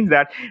 It means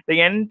that the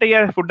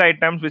entire food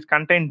items which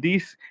contain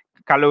these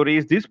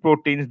calories, these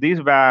proteins, these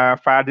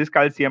fat, this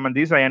calcium, and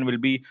this iron will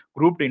be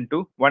grouped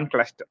into one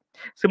cluster.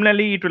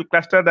 Similarly, it will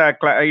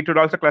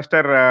also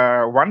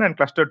cluster 1 and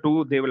cluster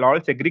 2. They will all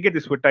segregate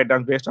these food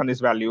items based on these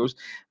values,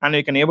 and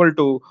you can able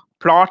to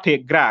plot a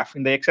graph.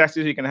 In the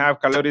x-axis, you can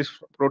have calories,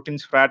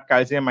 proteins, fat,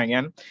 calcium,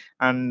 iron,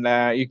 and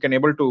you can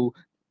able to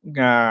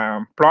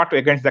plot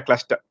against the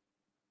cluster.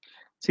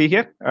 See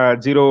here,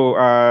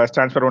 0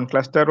 stands for one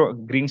cluster,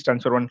 green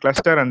stands for one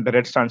cluster, and the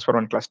red stands for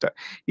one cluster.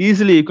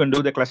 Easily, you can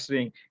do the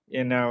clustering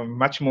in a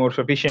much more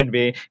sufficient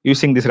way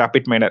using this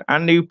rapid miner.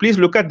 And you please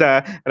look at the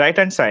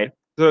right-hand side.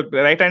 So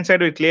the right-hand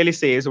side, it clearly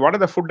says what are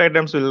the food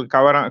items will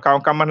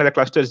come under the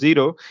cluster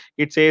 0.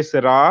 It says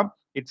raw.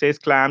 It says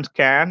clams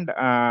canned,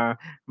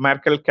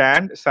 mackerel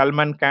canned,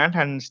 salmon canned,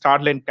 and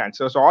starling canned.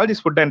 So all these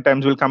food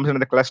items will come into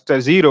the cluster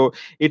 0.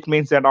 It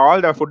means that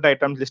all the food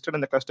items listed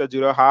in the cluster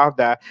 0 have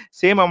the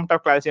same amount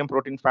of calcium,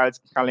 protein, fats,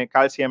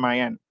 calcium,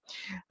 iron.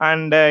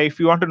 And if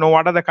you want to know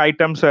what are the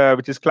items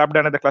which is clubbed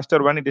under the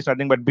cluster 1, it is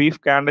nothing but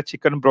beef canned,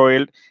 chicken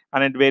broiled,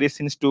 and it varies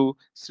since to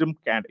shrimp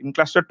canned. In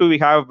cluster 2, we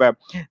have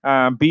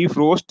beef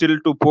roast till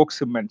to pork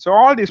cement. So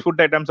all these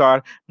food items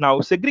are now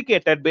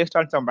segregated based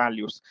on some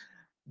values.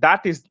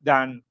 That is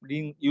done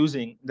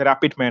using the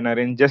rapid miner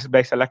in just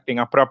by selecting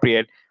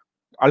appropriate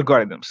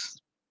algorithms.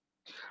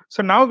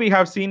 So now we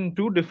have seen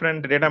two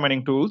different data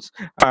mining tools.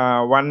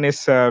 One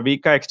is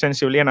Vika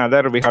extensively, and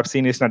other we have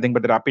seen is nothing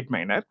but the rapid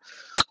miner.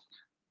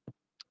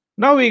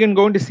 Now we can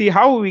go to see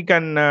how we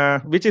can,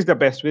 which is the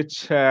best,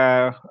 which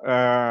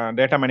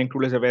data mining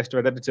tool is the best,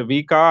 whether it's a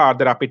Vika or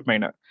the rapid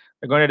miner.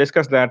 We're going to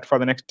discuss that for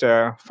the next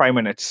 5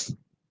 minutes.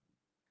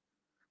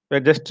 We're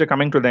just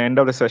coming to the end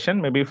of the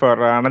session. Maybe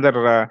for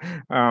another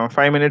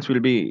 5 minutes, we'll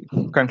be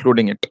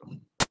concluding it.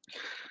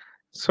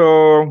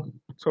 So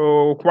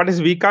So what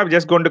is Vika? I'm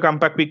just going to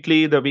compare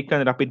quickly the Vika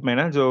and Rapid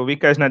Miner. So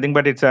Vika is nothing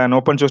but it's an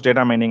open source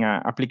data mining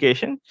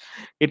application.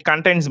 It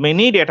contains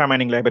many data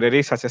mining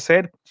libraries, as I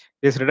said.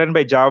 It is written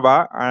by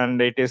Java,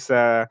 and it is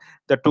the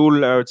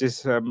tool which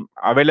is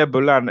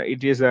available, and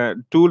it is a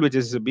tool which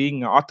is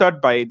being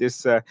authored by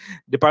this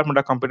Department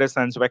of Computer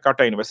Science,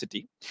 Vaikata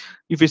University.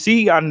 If you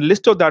see on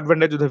list of the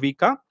advantage of the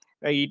Vika,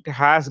 it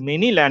has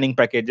many learning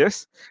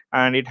packages,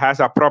 and it has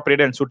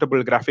appropriate and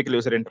suitable graphical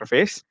user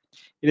interface.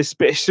 It is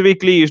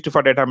specifically used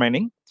for data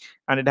mining,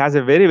 and it has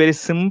a very, very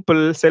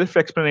simple,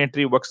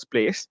 self-explanatory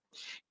workspace.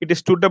 It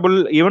is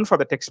suitable even for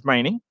the text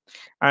mining,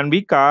 and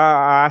Vika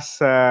has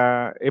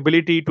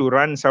ability to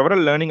run several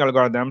learning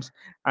algorithms,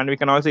 and we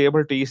can also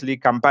able to easily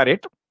compare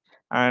it.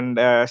 And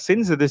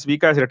since this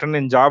Vika is written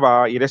in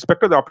Java,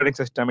 irrespective of the operating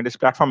system, it is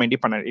platform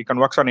independent. It can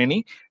work on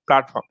any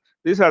platform.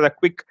 These are the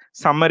quick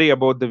summary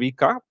about the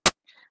Vika.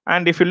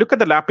 And if you look at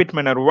the Rapid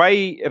Miner,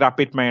 why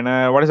Rapid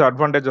Miner? What is the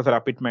advantage of the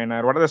Rapid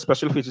Miner? What are the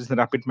special features in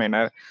Rapid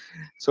Miner?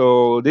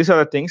 So these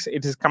are the things.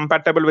 It is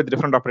compatible with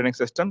different operating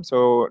systems.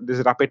 So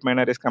this Rapid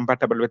Miner is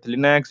compatible with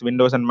Linux,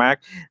 Windows, and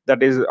Mac.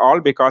 That is all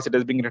because it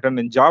is being written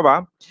in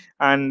Java.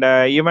 And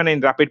even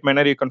in Rapid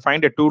Miner, you can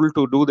find a tool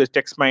to do this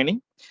text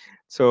mining.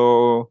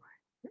 So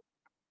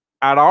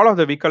add all of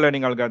the Vika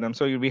learning algorithms.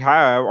 So we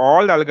have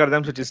all the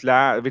algorithms which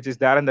is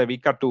there in the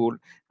Vika tool,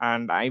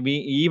 and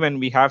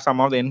we have some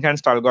of the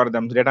enhanced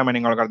algorithms, data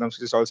mining algorithms,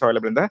 which is also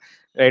available in the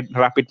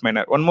Rapid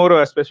Miner. One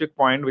more specific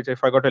point which I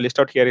forgot to list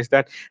out here is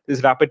that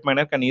this Rapid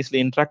Miner can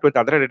easily interact with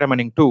other data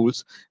mining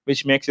tools,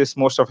 which makes this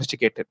more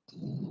sophisticated.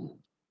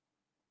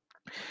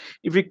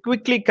 If we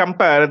quickly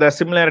compare the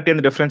similarity and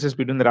the differences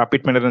between the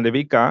Rapid Miner and the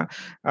Vika,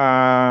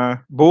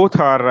 both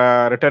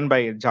are written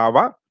by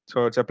Java.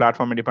 So it's a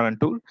platform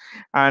independent tool,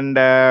 and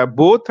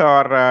both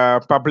are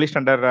published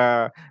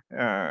under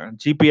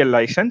GPL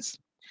license.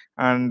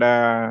 And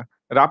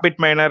Rapid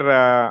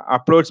Miner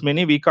approaches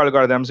many Vika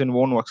algorithms in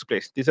one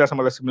workspace. These are some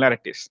of the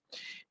similarities.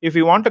 If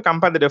you want to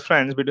compare the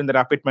difference between the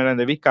Rapid Miner and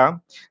the Vika,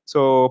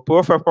 so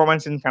poor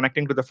performance in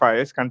connecting to the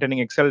files containing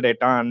Excel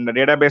data, and the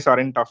database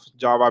aren't of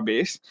Java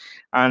base,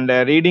 and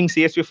reading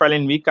CSV file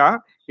in Vika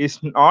is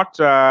not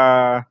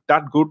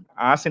that good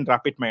as in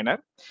Rapid Miner.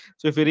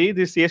 So if you read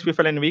this CSV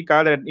file in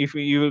Vika, that if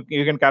you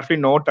can carefully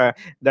note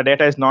the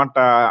data is not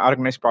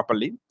organized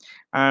properly.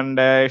 And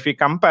if we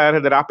compare,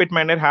 the Rapid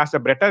Miner has a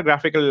better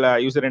graphical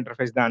user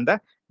interface than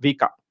the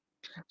Vika.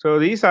 So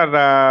these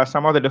are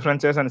some of the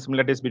differences and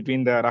similarities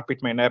between the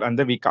Rapid Miner and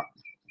the Vika.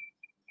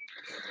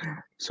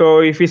 So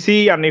if you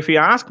see, and if you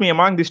ask me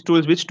among these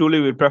tools, which tool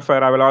you will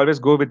prefer, I will always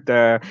go with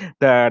the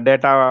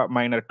data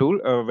miner tool.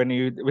 When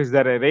you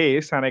visit a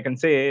race, and I can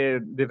say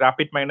the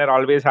Rapid Miner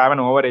always have an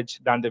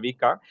overedge than the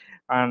Vika.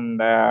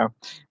 And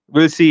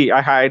we'll see.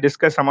 I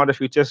discussed some of the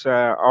features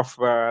of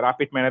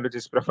Rapid Miner, which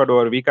is preferred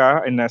over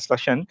Vika in a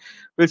session.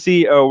 We'll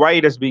see why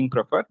it is being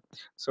preferred.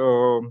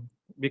 So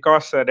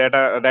because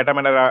data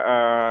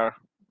miner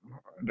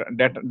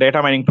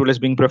data mining tool is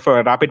being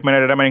preferred, Rapid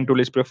Miner data mining tool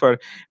is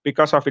preferred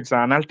because of its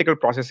analytical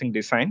processing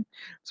design.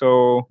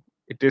 So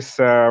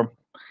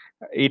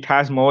it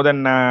has more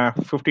than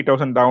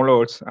 50,000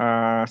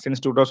 downloads since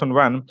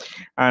 2001,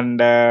 and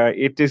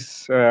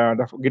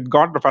it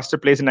got the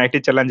first place in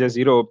IT Challenges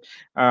Europe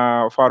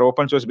for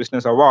Open Source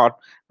Business Award,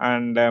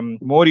 and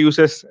more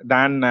users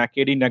than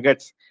KD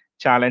Nuggets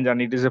Challenge,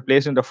 and it is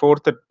placed in the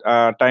fourth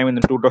time in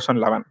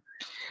 2011.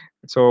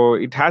 So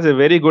it has a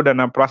very good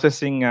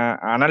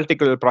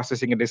analytical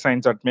processing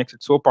design that makes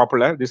it so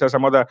popular. These are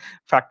some of the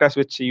factors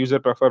which user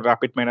prefer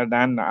Rapid Miner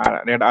than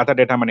other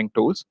data mining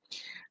tools.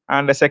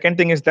 And the second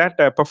thing is that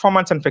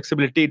performance and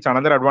flexibility. It's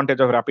another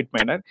advantage of Rapid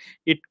Miner.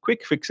 It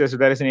quick fixes.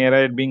 There is an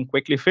error being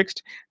quickly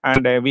fixed,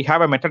 and we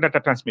have a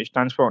metadata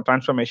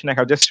transformation. I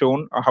have just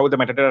shown how the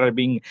metadata are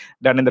being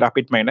done in the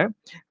Rapid Miner,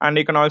 and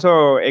you can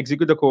also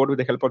execute the code with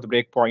the help of the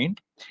breakpoint.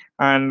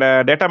 And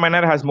data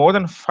miner has more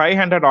than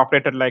 500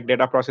 operators like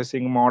data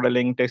processing,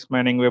 modeling, text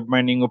mining, web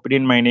mining,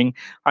 opinion mining,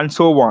 and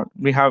so on.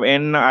 We have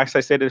as I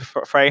said,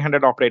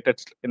 500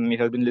 operators, and it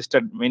has been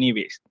listed many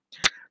ways.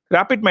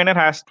 Rapid Miner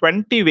has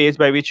 20 ways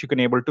by which you can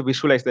able to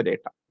visualize the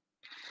data.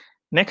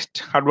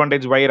 Next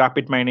advantage why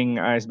rapid mining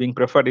is being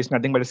preferred is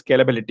nothing but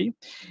scalability.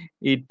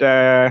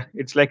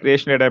 It's like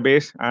relational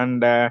database,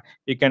 and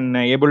you can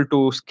able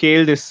to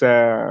scale this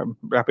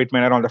Rapid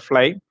Miner on the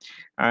fly,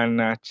 and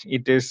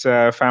it is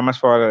famous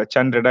for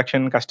churn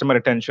reduction, customer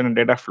retention, and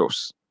data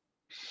flows.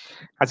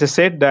 As I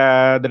said,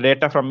 the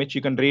data from which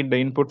you can read the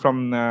input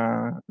from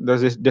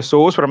the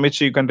source from which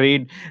you can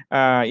read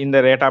in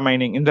the data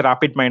mining, in the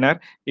Rapid Miner,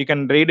 you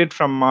can read it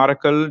from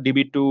Oracle,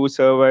 DB2,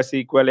 Server,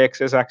 SQL,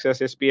 Access,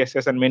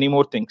 SPSS, and many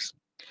more things.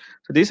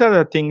 So these are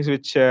the things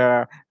which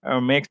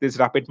makes this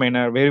Rapid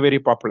Miner very, very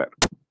popular.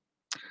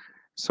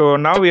 So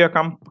now we have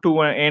come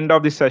to an end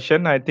of this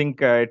session. I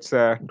think it's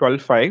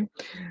 12:05.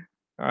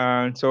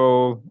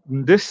 So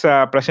this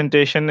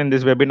presentation in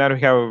this webinar,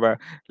 we have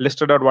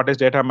listed out what is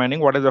data mining,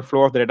 what is the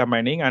flow of the data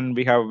mining, and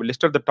we have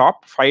listed the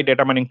top 5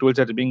 data mining tools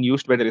that are being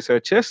used by the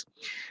researchers.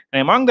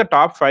 And among the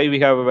top 5, we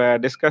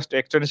have discussed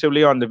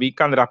extensively on the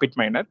Vika and the Rapid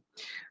Miner.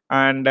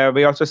 And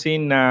we also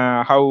seen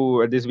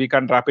how this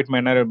weekend rapid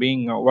miner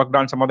being worked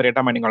on some of the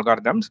data mining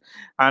algorithms.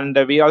 And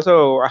we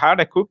also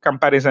had a quick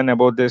comparison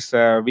about this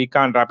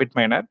weekend rapid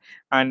miner.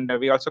 And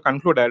we also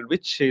concluded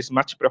which is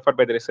much preferred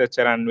by the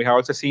researcher. And we have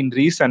also seen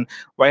reason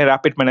why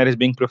rapid miner is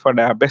being preferred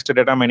best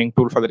data mining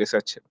tool for the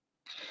researcher.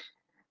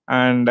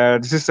 And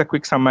this is a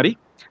quick summary.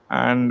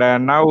 And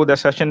now the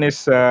session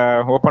is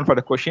open for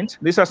the questions.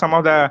 These are some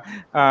of the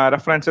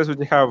references which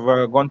I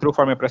have gone through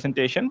for my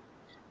presentation.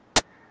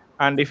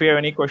 And if you have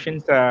any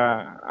questions,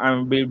 I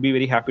will be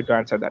very happy to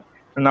answer that.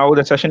 Now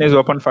the session is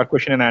open for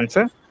question and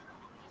answer.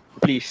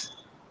 Please.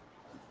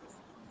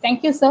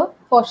 Thank you, sir,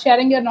 for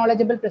sharing your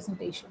knowledgeable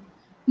presentation.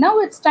 Now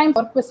it's time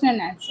for question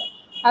and answer.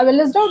 I will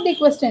list out the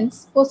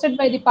questions posted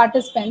by the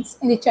participants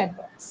in the chat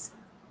box.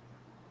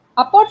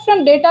 Apart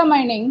from data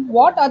mining,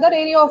 what other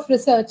area of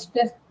research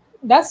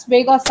does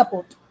Vega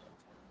support?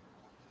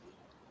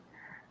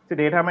 So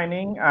data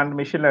mining and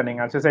machine learning,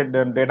 as I said,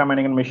 data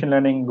mining and machine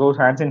learning goes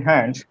hands in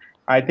hands.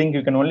 I think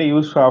you can only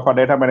use for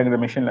data mining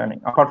and machine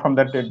learning. Apart from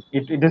that,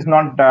 it is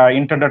not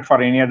intended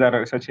for any other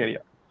research area.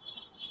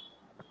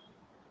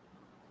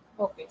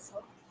 Okay,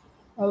 so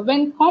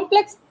when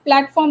complex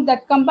platform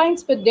that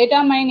combines with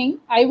data mining,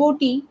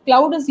 IoT,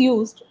 cloud is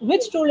used,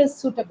 which tool is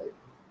suitable?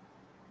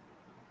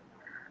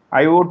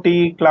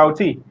 IoT, cloud.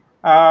 See,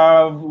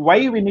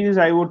 why we need is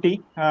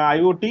IoT?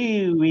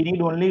 IoT we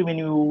need only when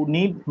you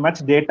need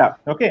much data.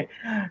 Okay,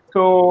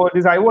 so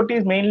this IoT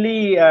is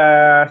mainly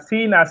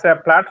seen as a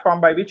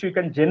platform by which you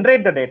can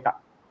generate the data.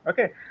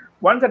 Okay,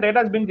 once the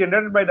data is being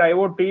generated by the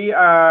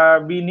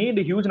IoT, we need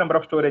a huge number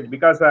of storage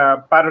because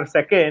per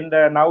second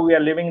now we are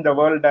living in the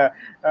world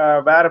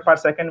where per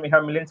second we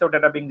have millions of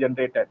data being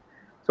generated.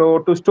 So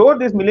to store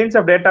these millions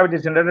of data which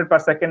is generated per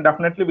second,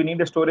 definitely we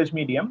need a storage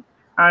medium.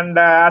 And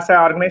as an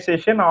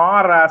organization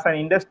or as an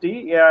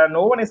industry,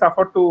 no one is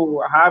afford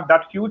to have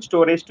that huge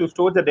storage to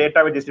store the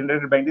data which is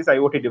generated by these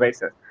IoT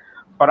devices.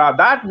 For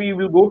that, we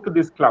will go to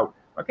this cloud.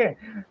 Okay,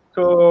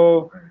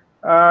 so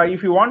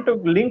if you want to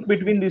link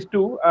between these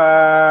two,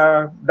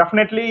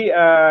 definitely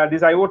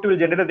this IoT will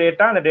generate the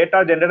data, and the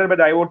data generated by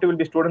the IoT will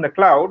be stored in the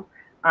cloud.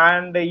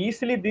 And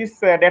easily these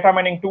data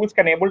mining tools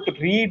can able to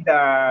read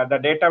the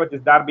data which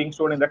is there being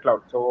stored in the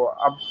cloud. So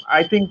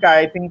I think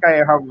I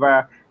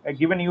have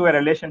given you a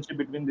relationship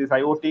between this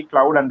IoT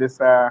cloud and this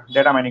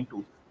data mining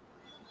tool.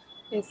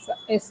 Yes, sir.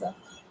 Yes, sir.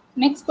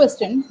 Next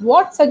question: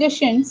 what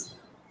suggestions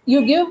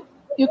you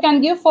can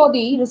give for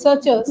the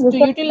researchers to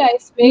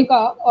utilize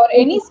Vega or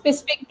any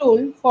specific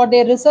tool for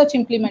their research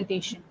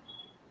implementation?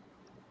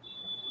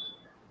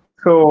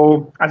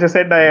 So, as I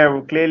said, I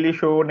have clearly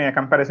shown a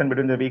comparison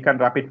between the weak and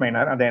rapid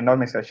miner at the end of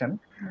my session.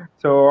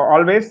 So,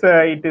 always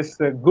it is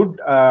good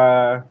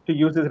to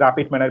use this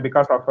rapid miner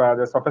because of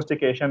the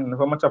sophistication,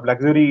 so much of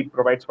luxury it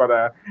provides for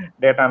the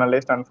data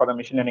analyst and for the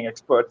machine learning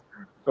experts.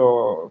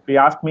 So, if you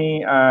ask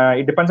me,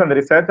 it depends on the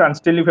research. And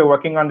still, if you're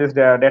working on this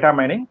data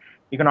mining,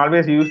 you can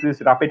always use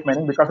this rapid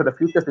mining because of the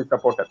features it's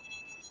supported.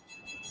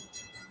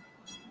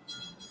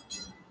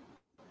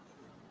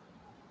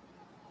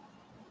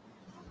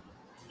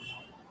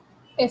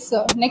 Yes,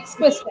 sir. Next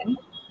question.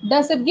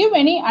 Does it give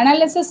any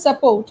analysis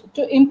support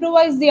to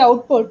improvise the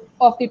output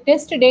of the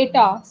test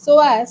data so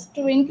as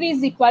to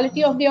increase the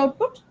quality of the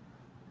output?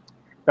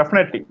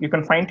 Definitely, you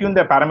can fine-tune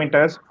the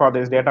parameters for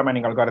this data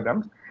mining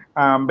algorithms.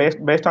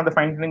 Based on the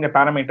fine-tuning the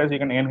parameters, you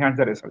can enhance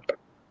the result.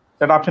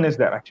 That option is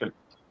there actually.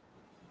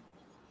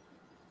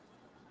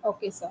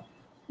 Okay, sir.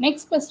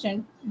 Next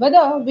question.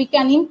 Whether we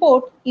can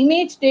import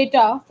image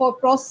data for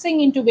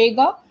processing into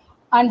Vega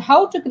and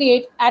how to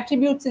create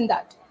attributes in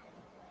that.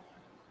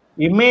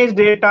 Image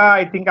data,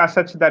 I think as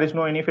such, there is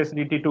no any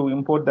facility to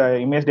import the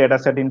image data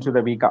set into the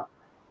Vega.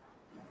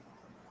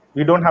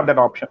 We don't have that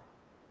option.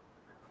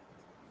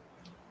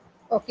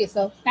 Okay,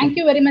 sir. Thank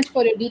you very much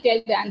for your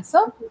detailed answer.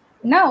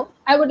 Now,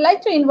 I would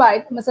like to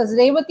invite Mrs.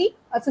 Revati,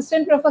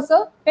 Assistant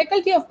Professor,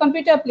 Faculty of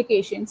Computer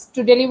Applications,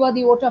 to deliver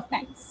the vote of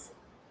thanks.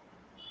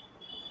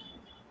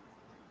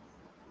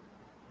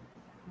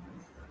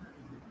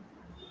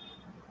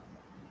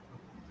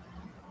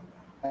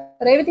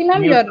 Revati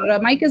ma'am, your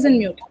mic is in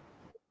mute.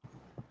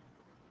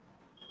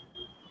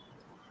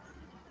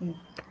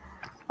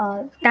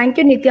 Thank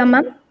you, Nithya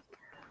ma'am.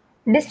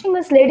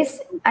 Distinguished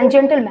ladies and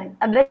gentlemen,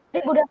 a very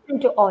good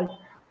afternoon to all.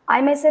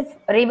 I myself,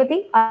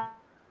 Revati,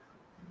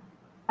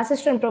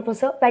 Assistant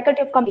Professor,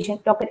 Faculty of Computation,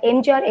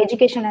 Dr.M.G.R.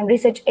 Education and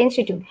Research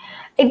Institute.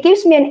 It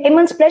gives me an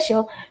immense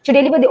pleasure to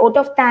deliver the vote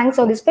of thanks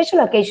on this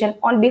special occasion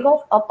on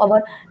behalf of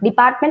our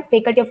department,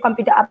 Faculty of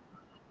Computer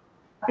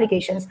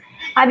Applications.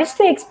 I wish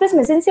to express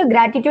my sincere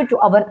gratitude to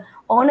our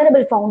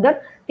Honorable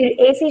Founder,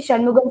 A.C.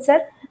 Shanmugam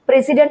Sir,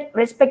 President,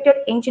 respected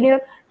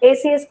Engineer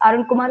ACS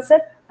Arun Kumar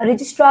Sir,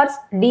 Registrars,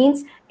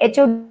 Deans,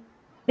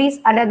 HODs,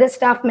 and other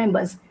staff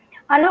members.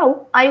 And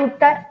now,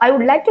 I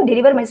would like to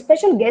deliver my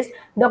special guest,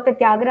 Dr.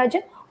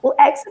 Tyagarajan, who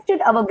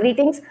accepted our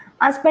greetings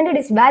and spent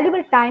his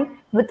valuable time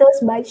with us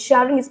by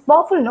sharing his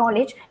powerful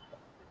knowledge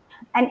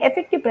and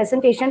effective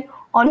presentation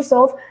on use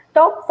of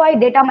top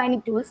 5 data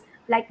mining tools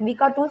like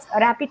Vika tools,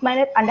 Rapid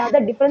Miner, and other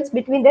difference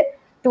between their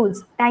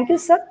tools. Thank you,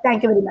 sir.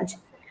 Thank you very much.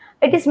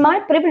 It is my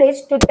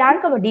privilege to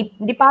thank our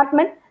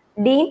department,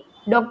 Dean,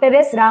 Dr.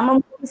 S.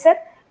 Ramamurthy, sir,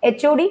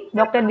 HOD,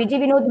 Dr. Vijay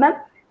Vinod ma'am,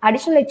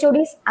 additional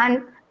HODs,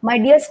 and my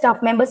dear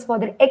staff members for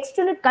their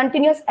extended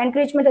continuous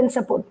encouragement and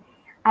support.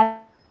 I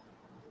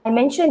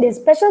mentioned a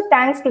special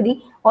thanks to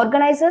the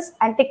organizers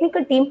and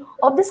technical team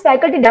of this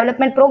faculty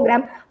development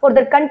program for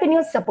their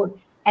continuous support.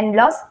 And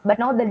last but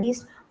not the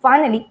least,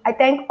 finally, I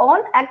thank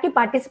all active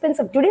participants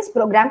of today's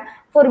program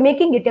for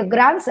making it a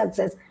grand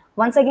success.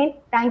 Once again,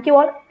 thank you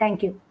all.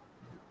 Thank you.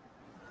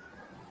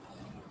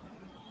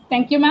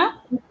 Thank you, ma'am.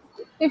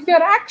 If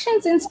your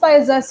actions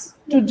inspires us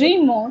to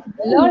dream more,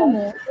 learn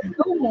more,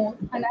 do more,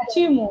 and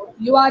achieve more,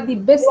 you are the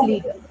best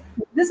leader.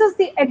 This is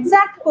the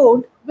exact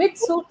code which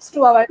suits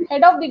to our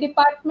head of the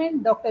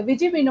department, Dr.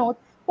 Vijay Vinod,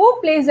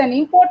 who plays an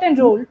important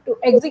role to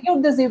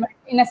execute this event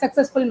in a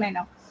successful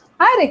manner.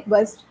 I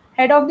request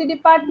head of the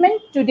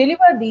department to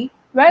deliver the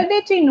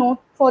validatory note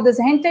for this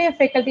entire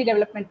faculty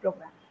development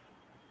program.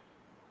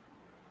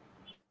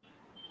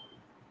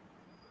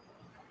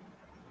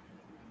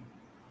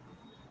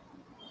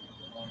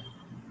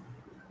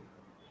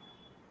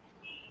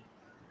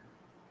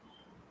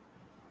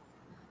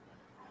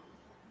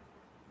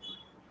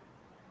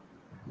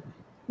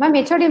 Ma'am,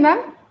 HOD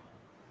ma'am?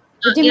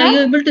 Yeah,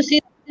 you're able to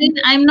see the screen.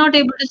 I'm not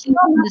able to see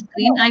the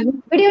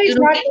screen. Video is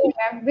not there,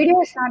 ma'am.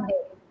 Video is not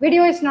there.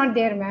 Video is not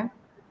there, ma'am.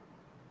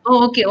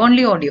 Oh, okay.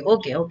 Only audio.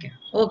 Okay, okay.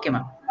 Okay,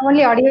 ma'am.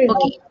 Only audio is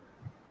okay.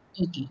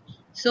 Okay.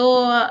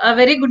 So, a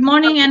very good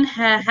morning and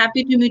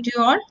happy to meet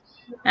you all.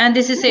 And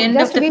this is the end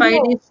Just of the video.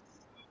 5 days.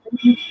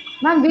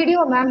 Ma'am,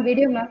 video, ma'am.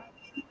 Video, ma'am.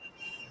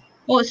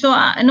 Oh, so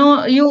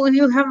no,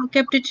 you have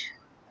kept it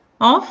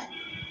off?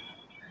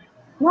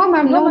 No,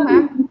 ma'am. No,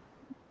 ma'am.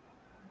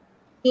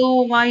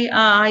 So why?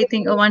 I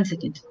think 1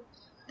 second.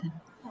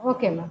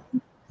 Okay, ma'am.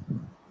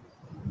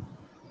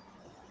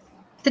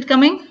 Is it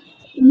coming?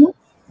 No,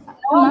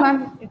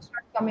 ma'am. It's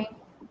not coming.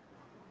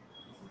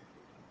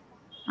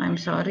 I'm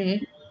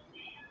sorry.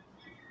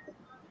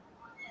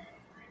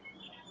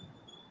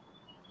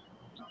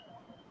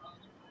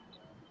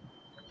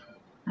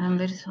 I'm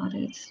very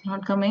sorry. It's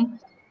not coming.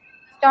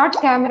 Start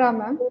camera,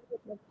 ma'am.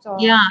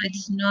 Yeah,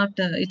 it's not.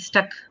 It's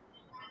stuck.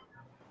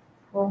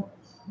 Oh.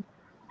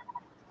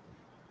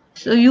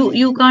 So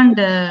you can't.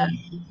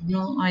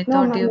 No, I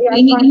thought no, you.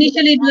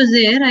 Initially, it was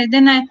there.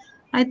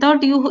 I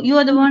thought you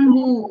are the one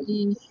who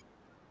did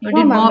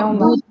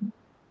both.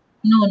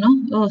 No.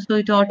 Oh, so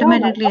it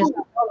automatically.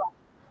 No,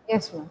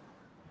 yes, ma'am.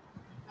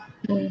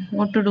 So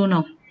what to do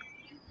now?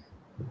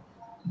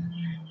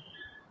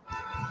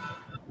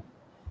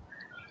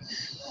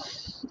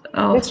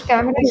 Oh. Which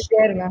camera is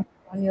there, ma'am?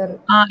 On your.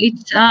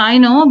 It's. I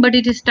know, but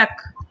it is stuck.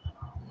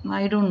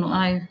 I don't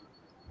know.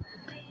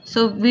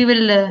 So we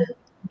will.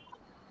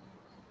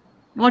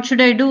 What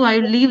should I do? I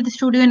will leave the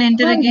studio and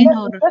enter again,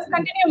 or just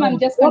continue, ma'am.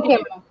 Just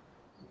continue, ma'am.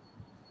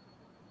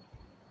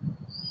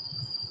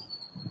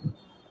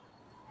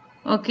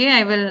 Okay,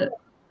 I will.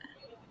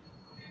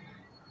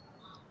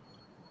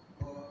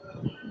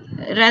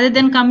 Rather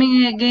than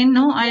coming again,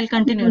 no, I'll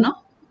continue, no?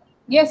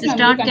 Yes, the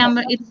start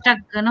camera, it's stuck,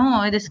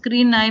 no? The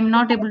screen, I'm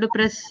not able to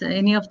press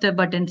any of the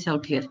buttons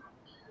out here.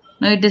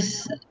 No, it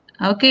is,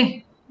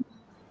 okay.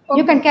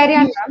 You can carry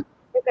on, ma'am.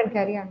 You can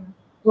carry on.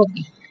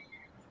 Okay.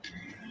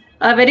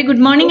 A very good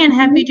morning and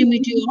happy to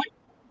meet you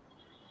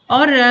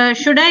all. Or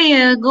should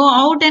I go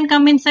out and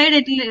come inside?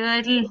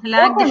 It'll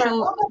lag the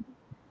show.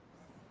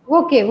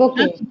 Okay. You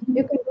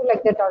can do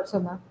like that also,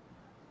 ma'am.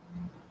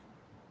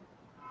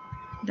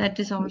 That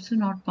is also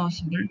not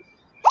possible.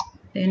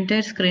 The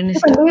entire screen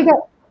is.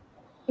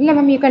 No,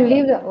 ma'am, you can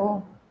leave the.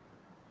 Oh.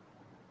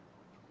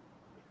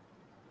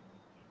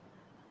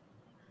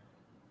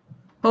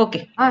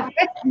 Okay.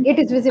 It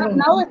is visible.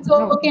 Now it's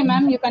okay,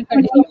 ma'am. You can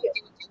continue.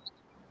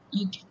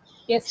 Okay.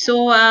 Yes.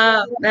 So,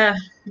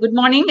 good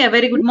morning, a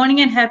very good morning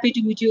and happy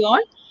to meet you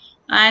all.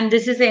 And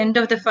this is the end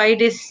of the 5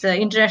 days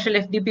International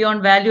FDP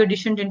on Value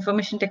Addition to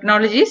Information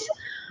Technologies.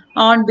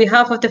 On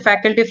behalf of the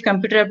Faculty of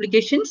Computer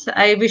Applications,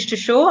 I wish to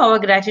show our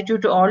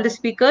gratitude to all the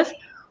speakers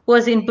who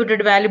has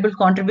inputted valuable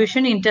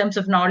contribution in terms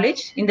of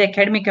knowledge in the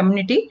academic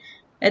community.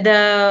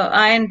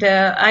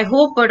 I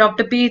hope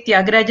Dr. P.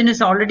 Thiagarajan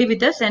is already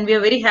with us, and we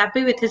are very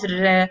happy with his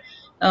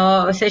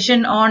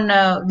session on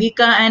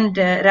VICA and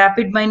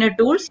rapid minor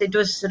tools. It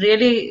was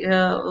really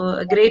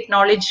great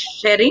knowledge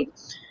sharing.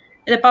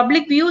 The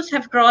public views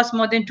have crossed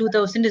more than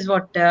 2,000 is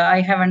what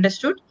I have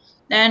understood.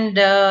 And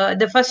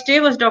the first day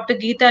was Dr.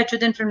 Geeta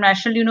Achyutan from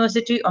National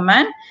University,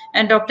 Oman,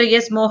 and Dr.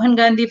 S. Mohan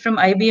Gandhi from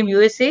IBM,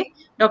 USA,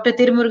 Dr.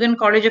 Tirumurugan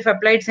College of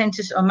Applied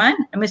Sciences, Oman,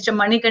 Mr.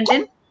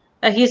 Manikandan,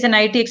 he is an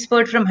IT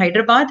expert from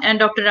Hyderabad, and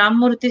Dr.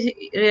 Ramamurthy,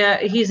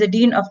 he is a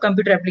Dean of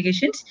Computer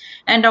Applications,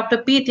 and Dr.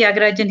 P.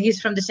 Thiagarajan, he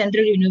is from the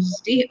Central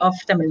University of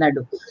Tamil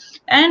Nadu.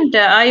 And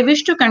I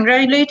wish to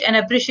congratulate and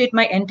appreciate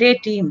my entire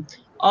team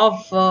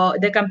of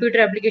the Computer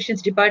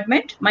Applications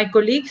Department, my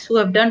colleagues who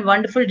have done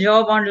wonderful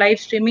job on live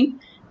streaming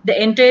the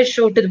entire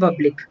show to the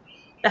public.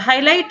 The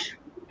highlight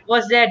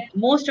was that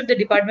most of the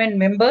department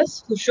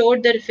members who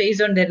showed their face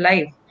on their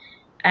live,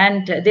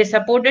 and they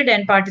supported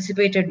and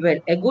participated well.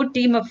 A good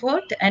team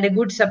effort and a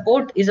good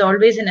support is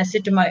always an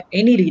asset to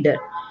any leader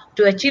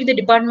to achieve the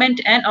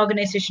department and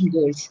organization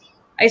goals.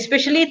 I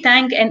especially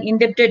thank and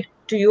indebted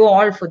to you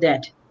all for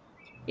that.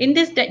 In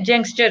this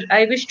juncture,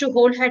 I wish to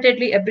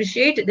wholeheartedly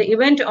appreciate the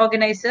event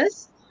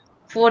organizers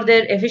for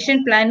their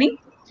efficient planning.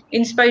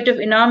 In spite of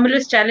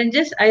enormous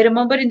challenges, I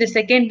remember in the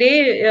second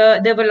day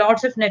there were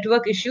lots of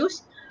network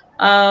issues.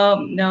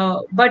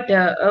 But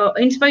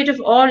in spite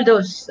of all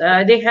those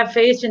they have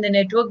faced in the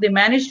network, they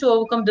managed to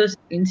overcome those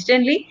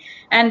instantly,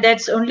 and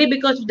that's only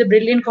because of the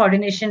brilliant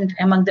coordination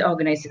among the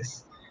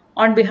organizers.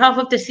 On behalf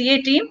of the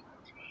CA team,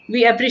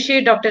 we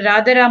appreciate Dr.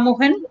 Radha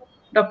Ramohan,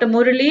 Dr.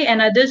 Murali,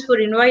 and others for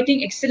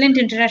inviting excellent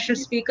international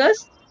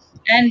speakers.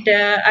 And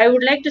I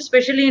would like to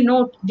specially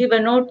give a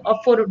note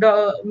for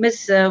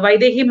Ms.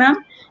 Vaidehi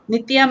ma'am,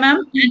 Nitya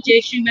ma'am, and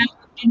Jayashree ma'am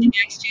in the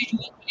backstage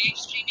work live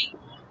streaming,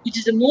 which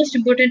is the most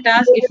important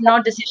task, if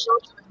not the session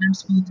to run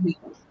smoothly.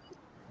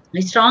 I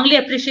strongly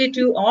appreciate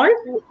you all.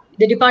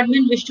 The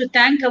department wish to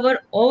thank our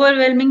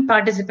overwhelming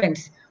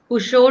participants who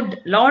showed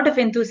a lot of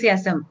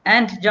enthusiasm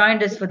and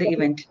joined us for the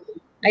event.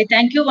 I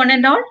thank you one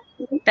and all.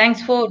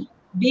 Thanks for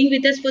being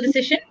with us for the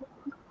session.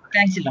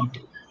 Thanks a lot.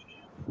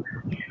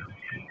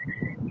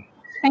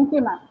 Thank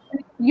you, ma'am.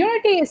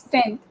 Unity is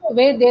strength.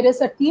 Where there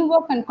is a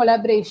teamwork and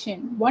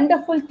collaboration,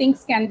 wonderful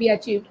things can be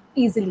achieved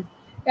easily.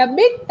 A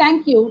big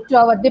thank you to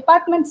our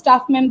department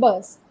staff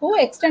members who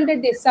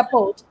extended their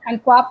support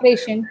and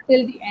cooperation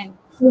till the end.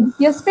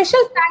 A special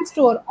thanks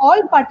to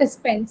all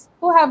participants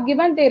who have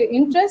given their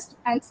interest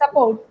and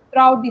support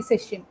throughout the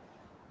session.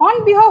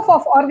 On behalf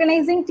of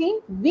organizing team,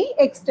 we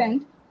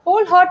extend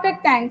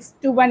wholehearted thanks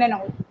to one and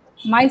all.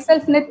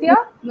 Myself, Nitya,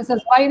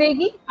 Mrs.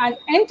 Vaidegi, and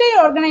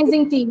entire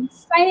organizing team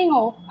signing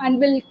off, and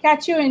will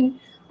catch you in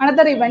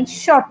another event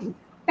shortly.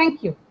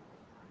 Thank you.